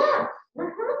ask a question? Yeah.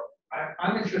 Mhm.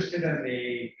 I'm interested in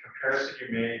the comparison you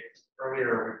made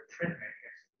earlier with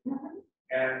printmaking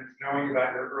and knowing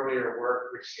about your earlier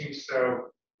work, which seems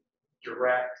so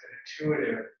direct and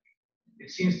intuitive. It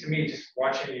seems to me, just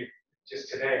watching you just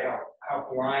today, how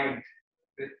blind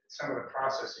some of the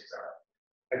processes are.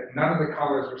 Like none of the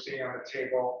colors we're seeing on the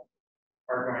table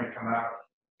are going to come out.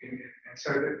 And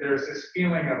so there's this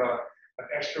feeling of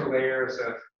extra layers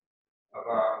of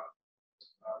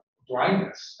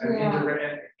blindness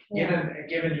and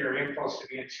given your impulse to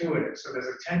be intuitive. So there's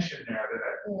a tension there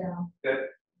that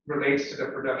relates to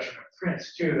the production of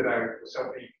prints too, that I was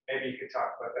hoping maybe you could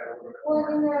talk about that a little bit more.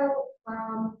 Well, you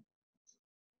know,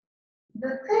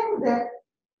 the thing that,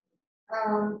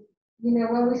 you know,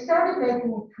 when we started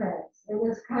making prints, it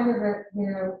was kind of a, you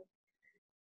know,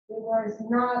 it was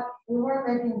not, we weren't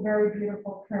making very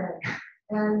beautiful prints.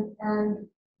 And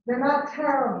they're not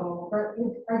terrible, but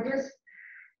I just,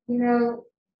 you know,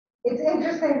 it's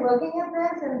interesting looking at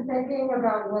this and thinking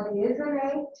about what is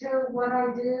innate to what I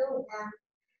do. And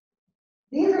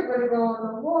these are going to go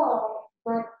on the wall,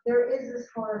 but there is this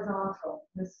horizontal,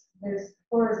 this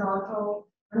horizontal,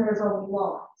 and there's a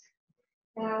lot.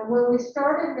 And when we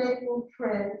started making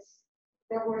prints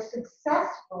that were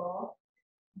successful,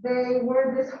 they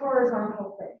were this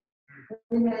horizontal thing.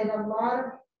 We made a lot of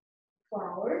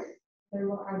flowers. I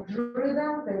drew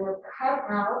them. They were cut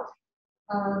out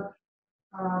of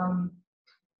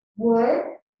wood.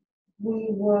 We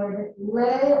would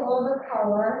lay all the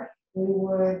color. We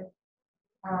would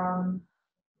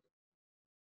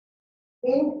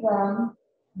ink them.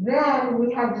 Then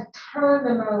we had to turn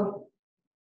them over.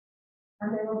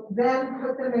 And they would then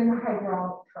put them in the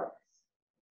hydraulic press.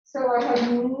 So I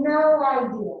had no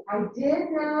idea. I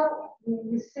did know,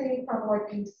 you see from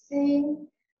what you see,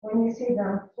 when you see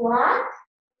them flat,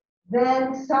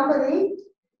 then somebody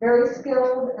very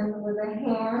skilled and with a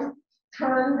hand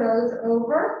turned those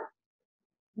over.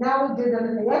 Now we did them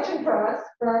in the etching press,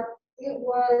 but it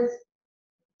was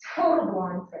total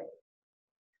blind faith.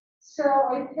 So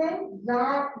I think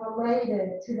that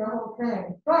related to the whole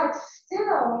thing. But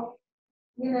still,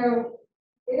 you know,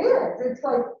 it is. It's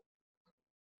like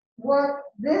what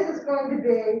this is going to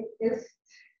be is,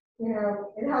 you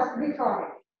know, it has to be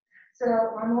fine. So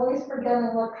I'm always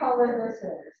forgetting what color this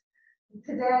is.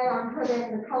 Today I'm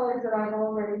putting the colors that I've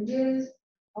already used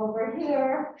over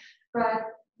here, but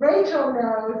Rachel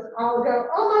knows, I'll go,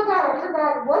 oh my God, I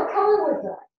forgot, what color was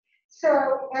that?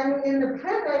 So, and in the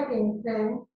printmaking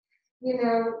thing, you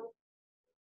know,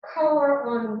 color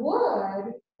on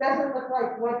wood doesn't look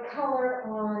like what color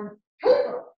on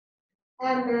paper.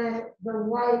 And then the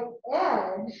white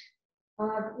edge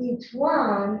of each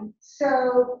one.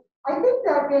 So I think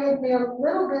that gave me a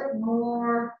little bit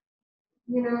more,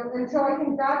 you know, and so I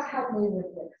think that's helped me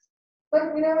with this.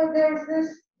 But, you know, there's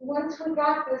this, once we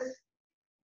got this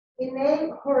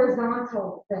innate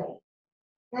horizontal thing,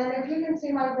 and if you can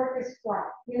see my work is flat,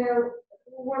 you know,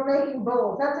 we're making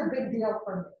bowls. That's a big deal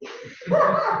for me.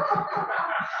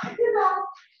 You know,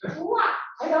 flat.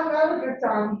 I don't know if it's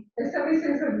if somebody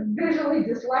says I'm visually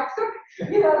dyslexic,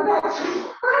 you know, that's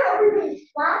why everything's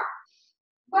flat.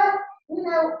 But, you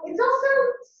know, it's also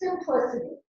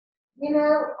simplicity. You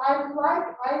know, I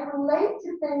relate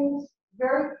to things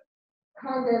very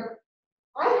kind of,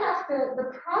 the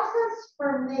process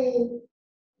for me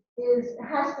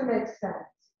has to make sense.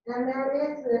 And there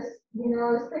is this, you know,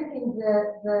 I was thinking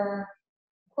that the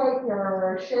Quaker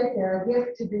or Shaker, a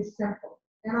gift to be simple.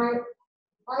 And I,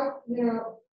 you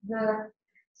know, the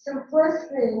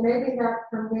simplicity, maybe that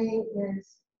for me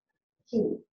is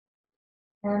key.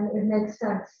 And it makes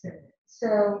sense to me.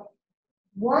 So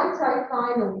once I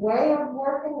find a way of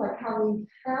working, like how we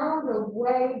found a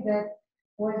way that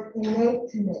was innate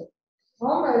to me,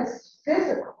 almost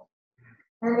physical.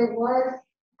 And it was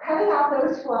cutting out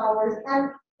those flowers.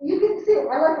 And you can see,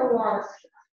 I like a lot of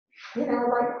stuff. You know,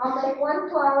 like I'll make one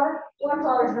flower is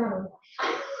not enough.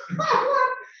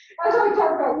 As I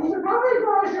talk about, you said, how many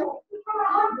flowers you want? You've got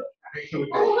 100.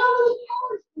 And how many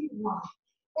colors do you want?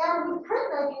 And with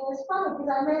printmaking, it's funny because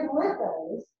I made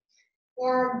lithos,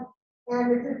 and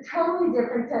it's a totally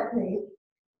different technique.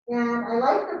 And I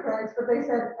like the prints, but I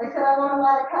said, I want a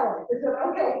lot of colors. They said,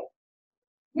 okay,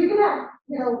 you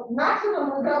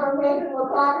maximum we've ever made in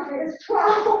lithography is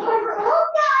 12.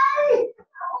 Okay.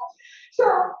 So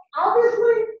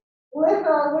obviously,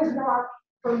 litho was not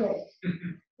for me.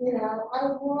 I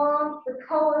want the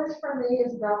colors for me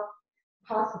is about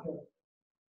possibility.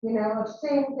 Of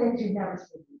seeing things you've never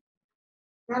seen.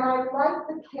 And I like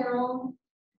the kiln,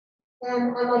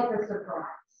 and I like the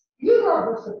surprise. You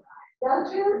love the surprise,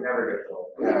 don't you? It never gets old.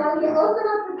 You open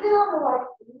up the kiln and like,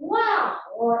 wow,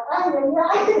 or ay, ay,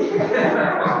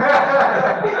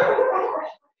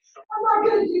 I'm not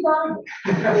going to do that.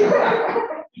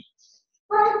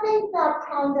 But I think that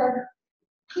kind of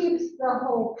keeps the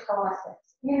whole process.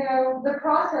 The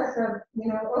process of,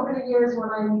 over the years when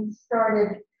I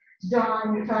started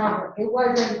dyeing fabric, it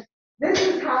wasn't, this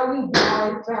is how you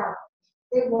dye fabric.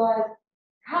 It was,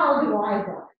 how do I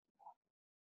dye?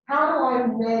 How do I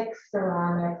make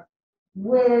ceramic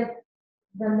with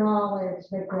the knowledge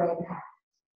that Greg has,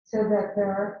 so that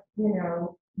they're,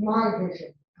 my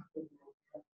vision.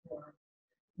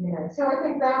 So I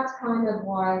think that's kind of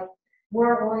why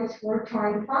we're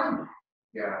trying to find that.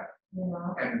 Yeah.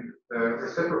 And the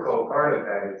reciprocal part of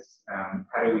that is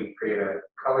how do we create a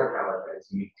color palette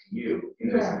that's unique to you in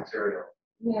this material?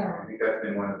 Yeah. I think that's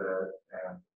been one of the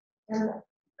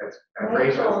that's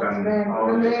Rachel's done been all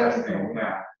of the amazing. testing.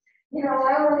 Yeah. I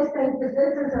always think that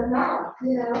this is enough.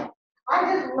 I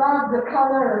just love the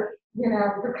color.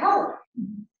 The color.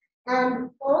 And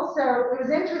also, it was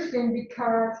interesting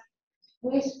because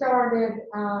we started.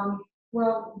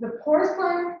 The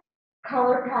porcelain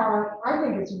color palette, I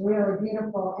think it's really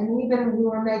beautiful. And even we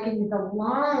were making the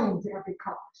lines every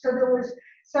color. So there was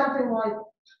something like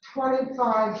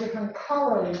 25 different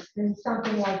colors and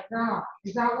something like that.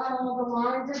 Is that why all the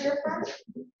lines are different?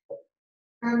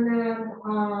 And then,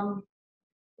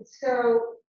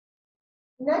 so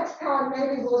next time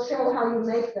maybe we'll show how you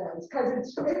make those, because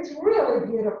it's really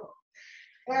beautiful.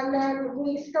 And then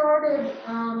we started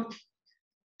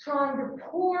trying to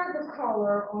pour the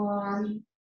color on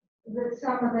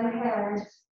some of the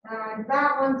heads, and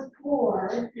that one's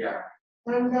poured. Yeah.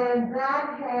 And then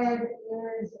that head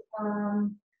is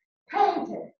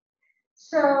painted.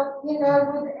 So,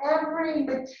 with every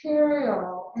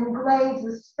material, and glaze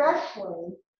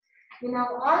especially,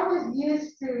 I was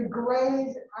used to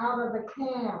glaze out of the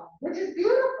can, which is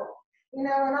beautiful, and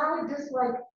I would just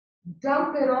like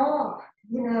dump it on,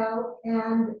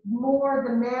 and more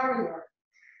the merrier.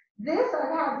 This I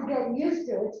have to get used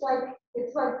to.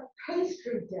 It's like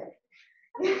pastry day.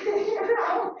 I'm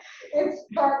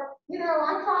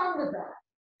fine with that.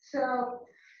 So,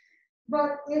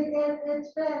 but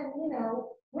it's been,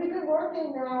 we've been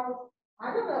working now,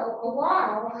 I don't know, a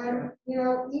while, and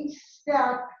each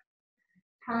step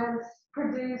has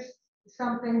produced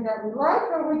something that we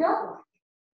like or we don't like.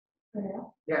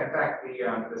 Yeah, in fact,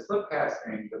 the slip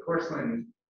casting, the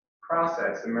porcelain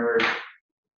process emerged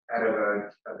out of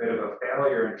a bit of a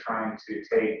failure in trying to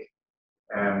take,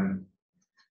 I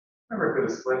remember if it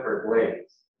was slip or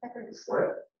glaze. I think it was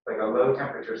slip, like a low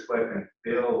temperature slip, and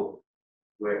build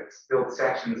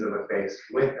sections of a face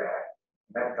with that.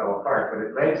 That fell apart, but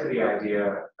it led to the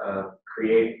idea of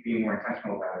being more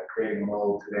intentional about it, creating a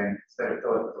mold to then, instead of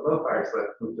fill it with a low fire slip,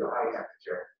 move to a high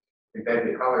temperature, embed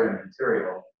the color in the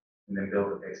material, and then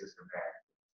build the faces from there.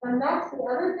 And that's the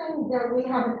other thing that we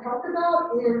haven't talked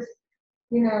about is,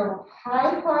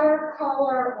 high fire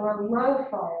color or low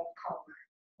fire color.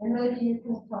 And maybe you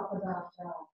can talk about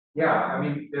that. Yeah, I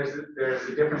mean, there's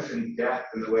a difference in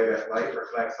depth in the way that light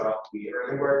reflects off the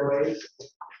earthenware glaze,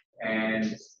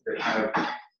 and the kind of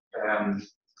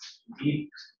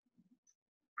deep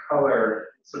color.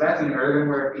 So that's an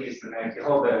earthenware piece, and then if you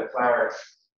hold the flower,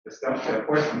 the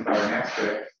porcelain flower next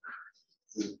to it,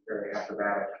 this is very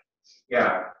acrobatic.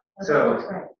 Yeah. So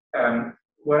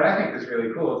what I think is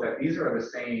really cool is that these are the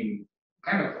same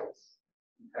chemicals,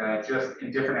 just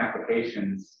in different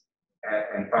applications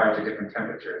and fired to different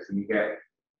temperatures, and you get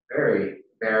very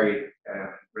varied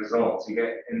results. You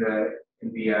get in the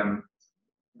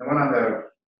one on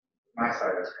my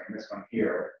side of the screen, this one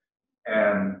here,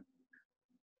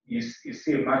 you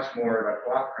see a much more of a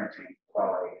block printing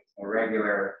quality, more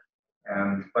regular,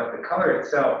 but the color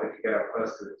itself, if you get up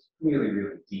close to it, is really,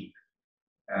 really deep.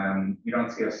 You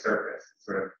don't see a surface,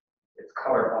 it's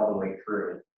color all the way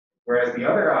through. Whereas the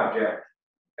other object,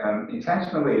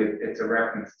 intentionally, it's a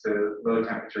reference to low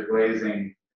temperature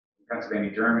glazing,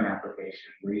 Pennsylvania German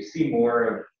application, where you see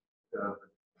more of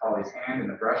Polly's hand in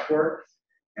the brushwork,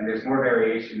 and there's more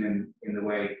variation in the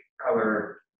way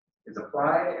color is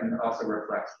applied and also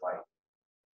reflects light.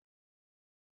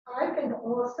 I think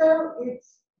also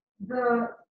it's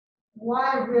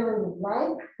why I really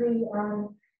like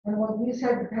and what you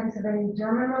said, the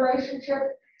Pennsylvania-German relationship,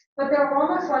 but they're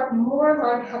almost like more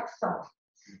like hexameters,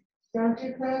 don't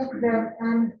you think? That,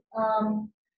 and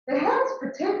the heads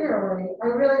particularly, I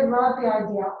really love the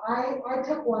idea. I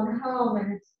took one home,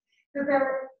 and it's that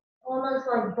they're almost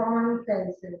like barn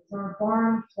faces or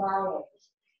barn flowers,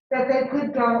 that they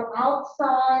could go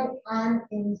outside and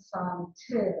inside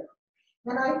too.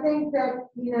 And I think that,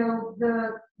 you know,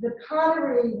 the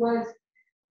pottery was,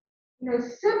 you know,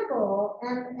 simple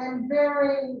and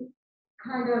very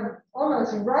kind of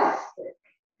almost rustic.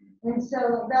 And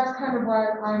so that's kind of why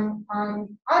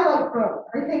I like both.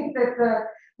 I think that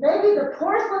maybe the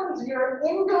porcelain's your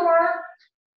indoor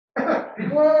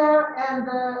ware, and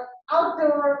the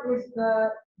outdoor is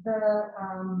the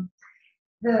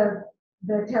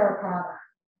terracotta,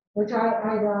 which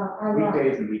I love.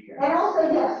 Weekdays and weekends. And also,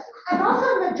 yes, and also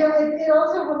it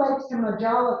also relates to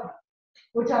Majolica,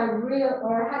 which I really,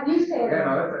 or how do you say it? Yeah,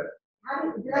 no, that's it. How do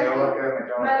you, did I say it?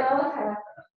 Majolica.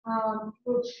 Majolica,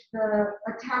 which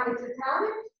it's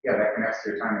Italian? Yeah, that connects to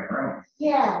your time in Rome.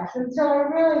 Yes, and so I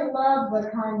really love the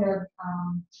kind of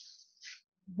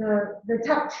the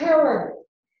tactility.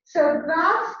 So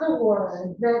that's the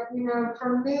word that, you know,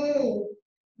 for me,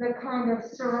 the kind of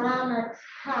ceramics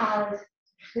has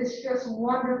this just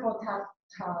wonderful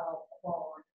tactile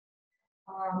quality.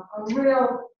 A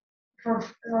real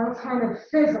kind of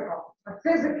physical, a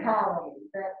physicality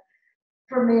that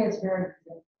for me is very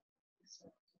good.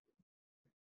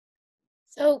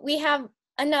 So we have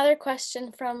another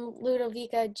question from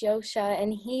Ludovica Josha,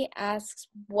 and he asks,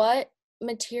 what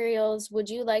materials would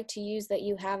you like to use that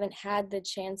you haven't had the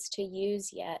chance to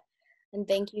use yet? And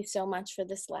thank you so much for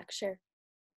this lecture.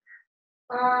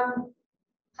 I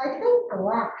think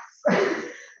glass. I've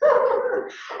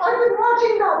been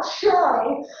watching that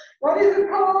show. What is it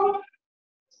called?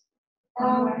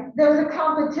 There's a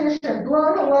competition,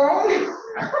 Blown Away.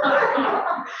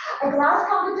 A glass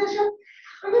competition.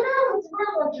 But you know, it's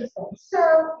real interesting. So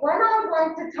when I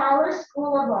went to Tyler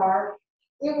School of Art,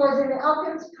 it was in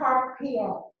Elkins Park,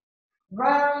 PA,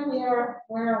 right near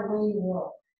where we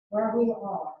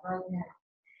are right now.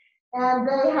 And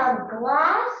they had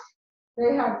glass,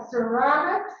 they had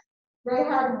ceramics, they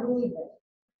had weaving.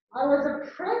 I was a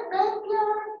print maker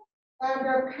and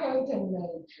a painting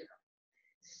major.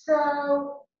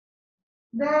 So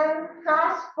then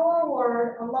fast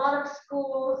forward, a lot of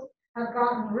schools have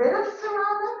gotten rid of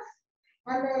ceramics,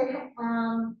 and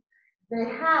they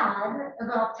had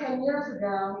about 10 years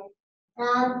ago,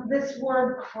 and this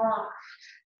word craft.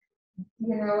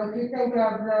 You know, if you think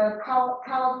of the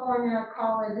California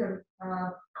College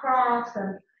of Crafts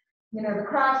and, you know, the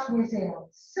Crafts Museum.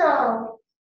 So,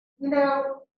 you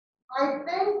know, I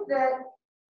think that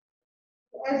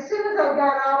as soon as I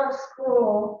got out of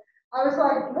school, I was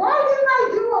like, why didn't I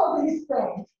do all these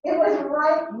things? It was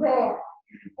right there.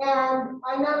 And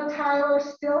I know Tyler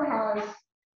still has,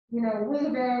 you know,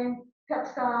 weaving,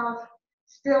 textiles,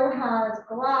 still has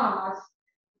glass.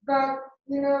 But,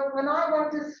 you know, when I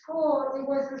went to school, it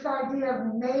was this idea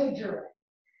of majoring,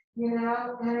 you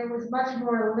know, and it was much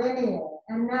more linear.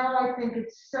 And now I think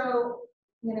it's so,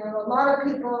 you know, a lot of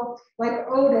people like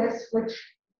Otis, which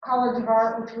College of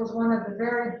Art, which was one of the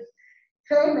very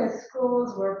famous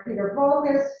schools where Peter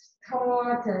Voges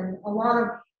taught, and a lot of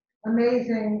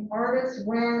amazing artists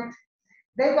went.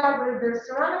 They got rid of their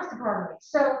ceramics department.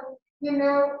 So, you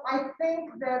know, I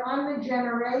think that I'm the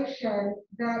generation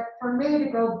that for me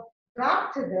to go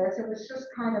back to this, it was just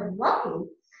kind of lucky.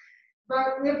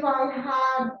 But if I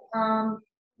had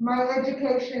my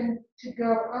education to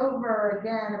go over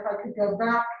again, if I could go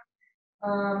back,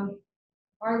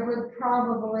 I would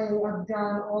probably have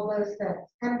done all those things.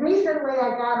 And recently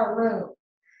I got a loom.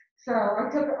 So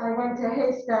I went to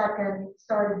Haystack and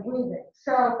started weaving.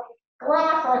 So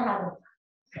glass I haven't.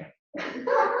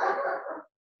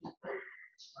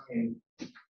 I mean,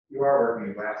 you are working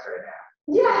in glass right now.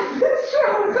 Yeah, that's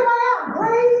true. So I am.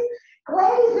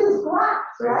 Glaze is glass,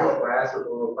 right? Glaze is glass with a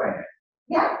little planet.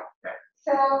 Yeah.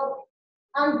 So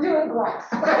I'm doing glass.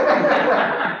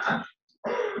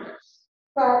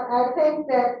 But I think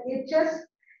that it just,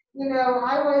 you know,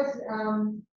 I was,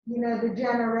 you know, the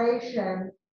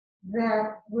generation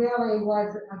that really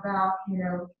was about, you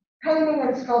know, painting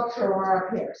and sculpture were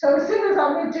up here. So as soon as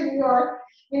I moved to New York,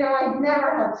 you know, I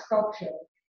never had sculpture,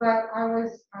 but I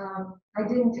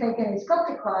didn't take any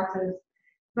sculpture classes,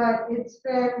 but it's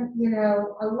been, you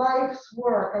know, a life's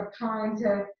work of trying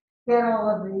to get all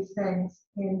of these things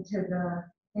into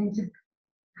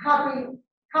happily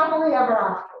ever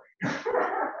after.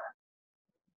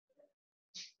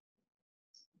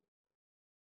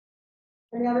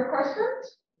 Any other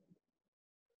questions?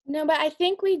 No, but I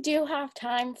think we do have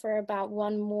time for about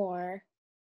one more.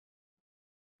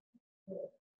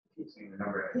 Keep seeing the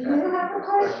number. Do you have a I have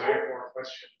question? 9 more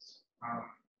questions.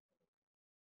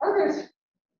 Others?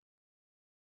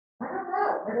 I don't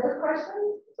know. Are those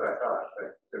questions? That's what I thought, but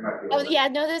there might be. Oh yeah,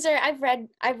 no, those are I've read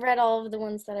all of the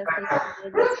ones that have been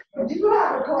submitted. Do you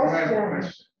have a I have a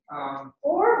question? question.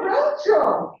 Or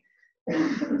Rachel?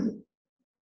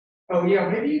 Oh yeah,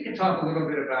 maybe you can talk a little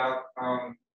bit about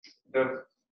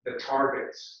the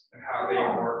targets and how they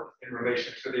work in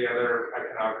relation to the other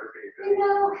iconography. You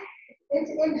know, it's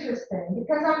interesting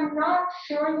because I'm not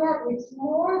sure yet. It's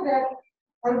more that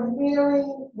I really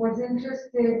was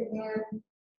interested in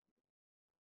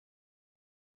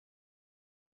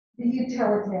the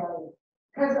utilitarian.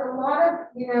 Because a lot of,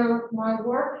 my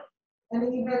work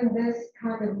and even this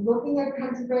kind of looking at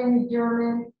Pennsylvania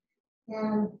German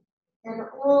and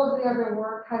all of the other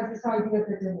work has this idea of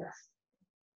the domestic.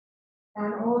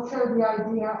 And also the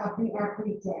idea of the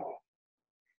everyday.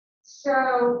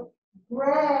 So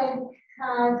Greg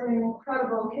has an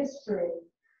incredible history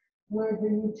with the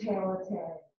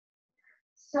utilitarian.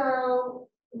 So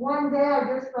one day I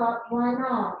just thought, why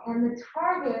not? And the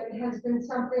target has been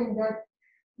something that,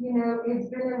 it's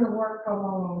been in the work for a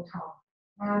long, long time.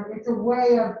 And it's a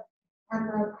way of, and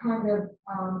the kind of,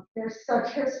 there's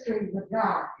such history with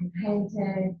that in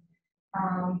painting.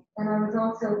 And I was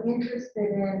also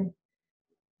interested in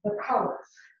the colors.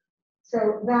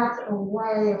 So that's a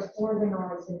way of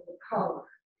organizing the color.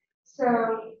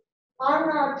 So I'm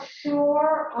not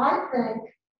sure, I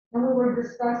think, and we were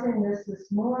discussing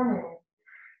this morning,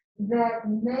 that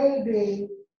maybe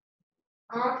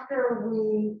after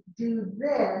we do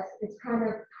this, it's kind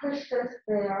of pushed us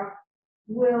there,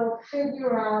 we'll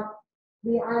figure out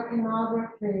the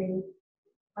iconography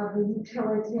of the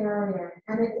utilitarian.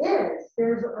 And it is,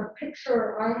 there's a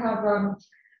picture, I have,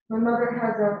 my mother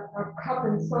has a cup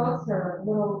and saucer, a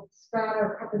little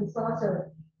spatter cup and saucer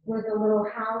with a little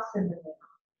house in the middle.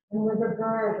 And with a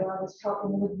bird, I was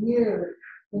talking with you,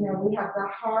 we have the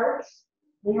hearts,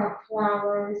 we have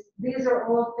flowers. These are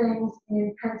all things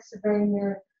in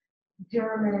Pennsylvania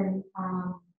German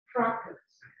practice.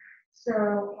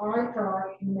 So I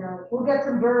thought, we'll get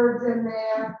some birds in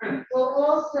there. We'll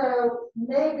also,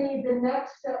 maybe the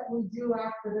next step we do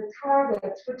after the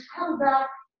targets, which come back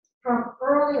from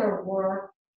earlier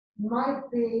work, might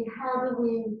be how do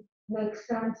we make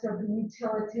sense of the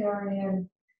utilitarian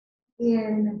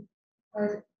in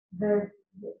the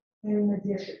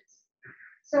dishes.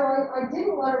 So I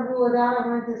didn't want to rule it out. I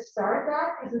wanted to start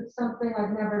that because it's something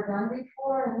I've never done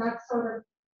before, and that's sort of,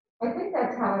 I think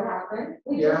that's how it happened.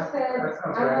 We just said, I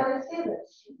want to see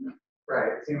this.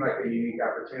 Right, it seemed like a unique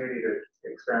opportunity to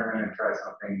experiment and try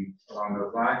something along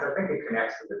those lines. I think it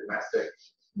connects to the domestic,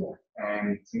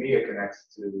 and to me it connects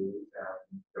to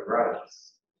the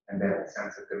rugs and that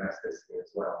sense of domesticity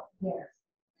as well. Yes,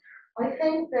 I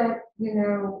think that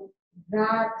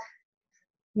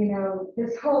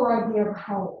this whole idea of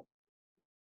home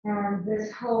and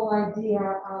this whole idea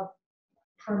of,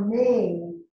 for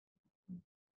me,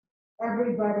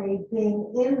 everybody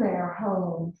being in their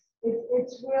homes,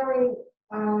 it's really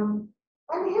and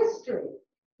history.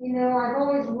 I've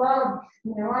always loved,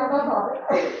 I love art.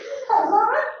 I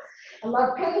love it. I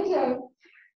love painting.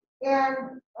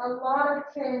 And a lot of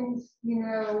things,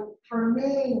 for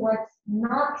me, what's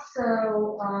not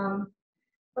so,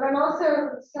 but I'm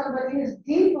also somebody who's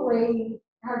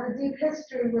has a deep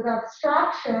history with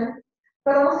abstraction,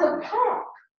 but also pop,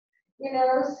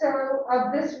 so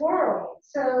of this world.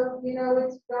 So,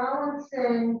 it's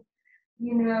balancing,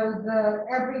 the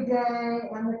everyday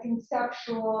and the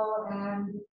conceptual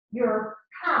and your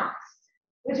past,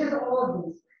 which is all of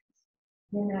these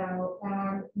things,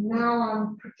 and now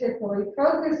I'm particularly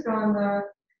focused on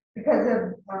because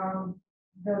of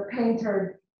the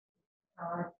painter,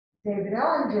 David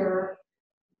Ellinger,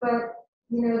 but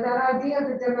that idea of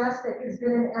the domestic has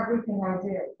been in everything I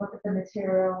do. Look at the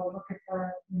material, look at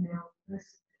the, this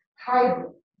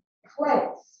hybrid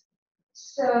place.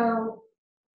 So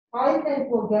I think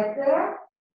we'll get there,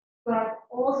 but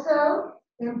also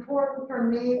important for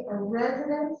me, a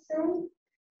residency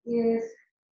is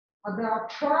about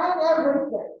trying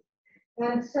everything.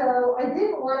 And so I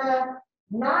didn't want to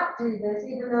not do this,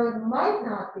 even though it might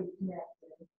not be connected.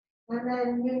 And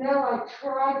then, I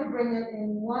tried to bring it in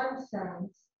one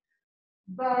sense,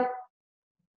 but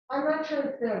I'm not sure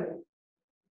it's there yet.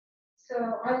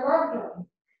 So I love them.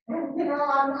 And,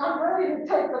 I'm ready to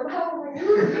take them home and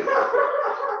use them.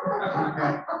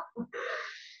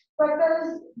 But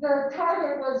the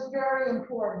target was very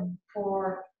important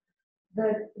for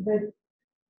the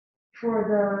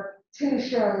 2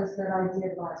 shows that I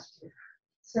did last year.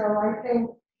 So I think,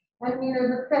 and you know,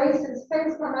 the faces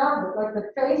come out of it, like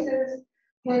the faces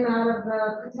came out of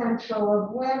the potential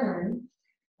of women,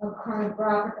 of kind of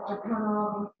graphic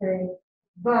iconography,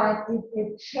 but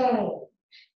it changed.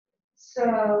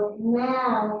 So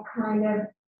now kind of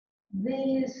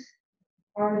these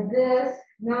are this,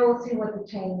 now we'll see what the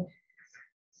change is.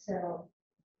 So,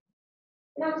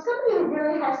 you know, somebody who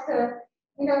really has to,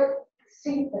 you know,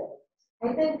 see things.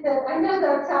 I think that, I know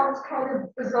that sounds kind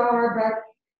of bizarre, but,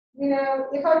 you know,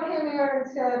 if I came here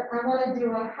and said, I want to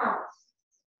do a house,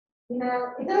 you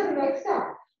know, it doesn't make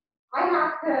sense. I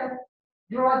have to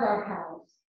draw that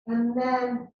house and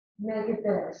then make it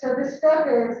there. So the step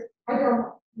is, I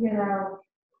don't, you know,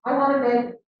 I want to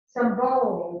make some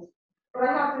bowls, but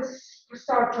I have to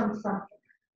start from something.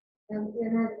 And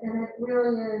it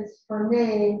really is, for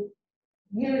me,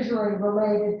 usually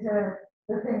related to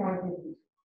the thing I do.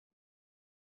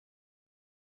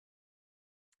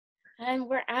 And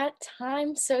we're at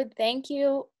time, so thank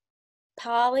you,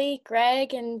 Polly,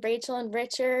 Greg, and Rachel and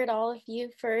Richard, all of you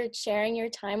for sharing your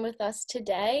time with us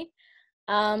today.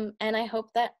 And I hope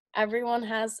that everyone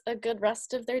has a good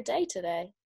rest of their day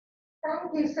today.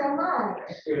 Thank you so much.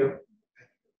 Thank you.